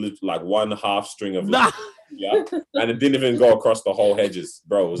put like 1/2 string of yeah, and it didn't even go across the whole hedges,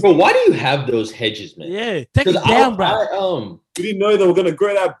 bro. Bro, why do you have those hedges, man? Yeah, take it down, bro. We didn't know they were gonna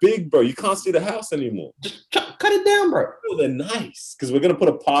grow that big, bro. You can't see the house anymore. Just cut it down, bro. Oh, they're nice because we're gonna put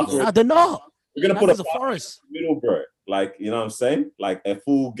a pathway. They're not. We're gonna put a forest in the middle, bro. Like you know what I'm saying? Like a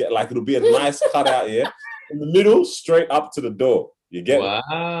full it'll be a nice cutout here in the middle, straight up to the door. You get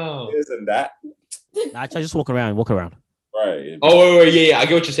isn't that? Nah, just walk around. Right. Oh wait, yeah. I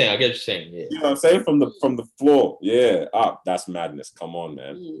get what you're saying. Yeah. You know what I'm saying? From the floor. Yeah. Up. That's madness. Come on,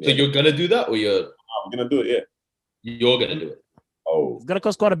 man. So Yeah. you're gonna do that, or I'm gonna do it, yeah. you're gonna do it? Oh. It's gonna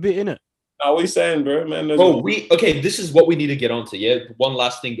cost quite a bit, innit? Now what are you saying, bro? Man. This is what we need to get onto. Yeah. One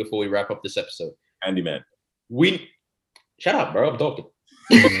last thing before we wrap up this episode. Handyman. Shut up, bro. I'm talking.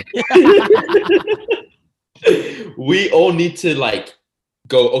 We all need to like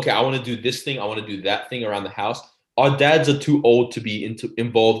go, okay, I want to do this thing, I want to do that thing around the house. Our dads are too old to be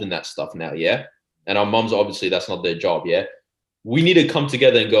involved in that stuff now, yeah? And our moms, obviously, that's not their job, yeah? We need to come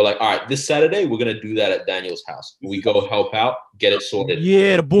together and go like, all right, this Saturday, we're going to do that at Daniel's house. We go help out, get it sorted.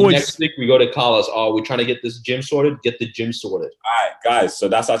 Yeah, the boys. Next week, we go to Carla's. Oh, we're trying to get this gym sorted. Get the gym sorted. All right, guys. So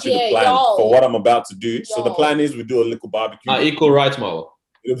that's actually the plan for what I'm about to do. So the plan is we do a little barbecue. Equal rights, Mo.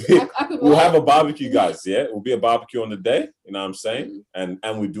 We'll have a barbecue, guys. Yeah, it will be a barbecue on the day. You know what I'm saying? And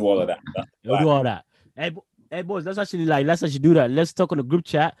we do all of that. We'll do all that. Hey, boys, let's actually do that. Let's talk on the group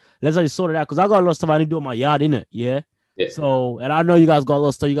chat. Let's actually sort it out because I got a lot of stuff I need to do in my yard, innit? Yeah. So, and I know you guys got a lot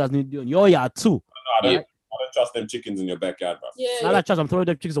of stuff you guys need to do in your yard too. I don't trust them chickens in your backyard, bro. Not that trust. I'm throwing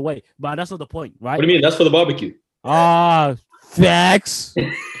them chickens away, but that's not the point, right? What do you mean? That's for the barbecue. Facts.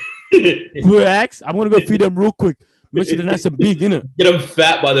 Facts. I'm gonna go feed them real quick. Make sure they're nice and big, innit? Get them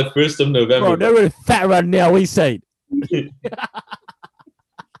fat by the 1st of November. Bro, they're really fat right now. What you saying?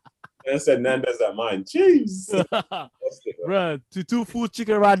 I said Nando's at mine. Jeez. Bro, two full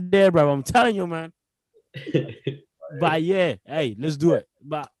chicken right there, bro. I'm telling you, man. But yeah, hey, let's do it.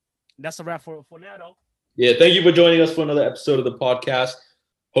 But that's a wrap for now, though. Yeah, thank you for joining us for another episode of the podcast.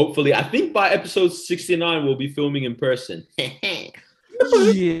 hopefully, I think by episode 69 we'll be filming in person. Yeah.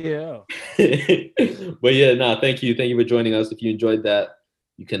 But yeah, no, thank you for joining us. If you enjoyed that,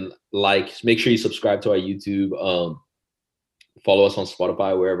 you can make sure you subscribe to our YouTube, follow us on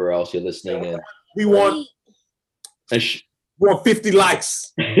Spotify, wherever else you're listening, and We want 50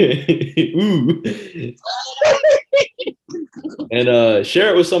 likes. Ooh. And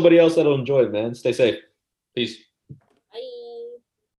share it with somebody else that'll enjoy it, man. Stay safe. Peace.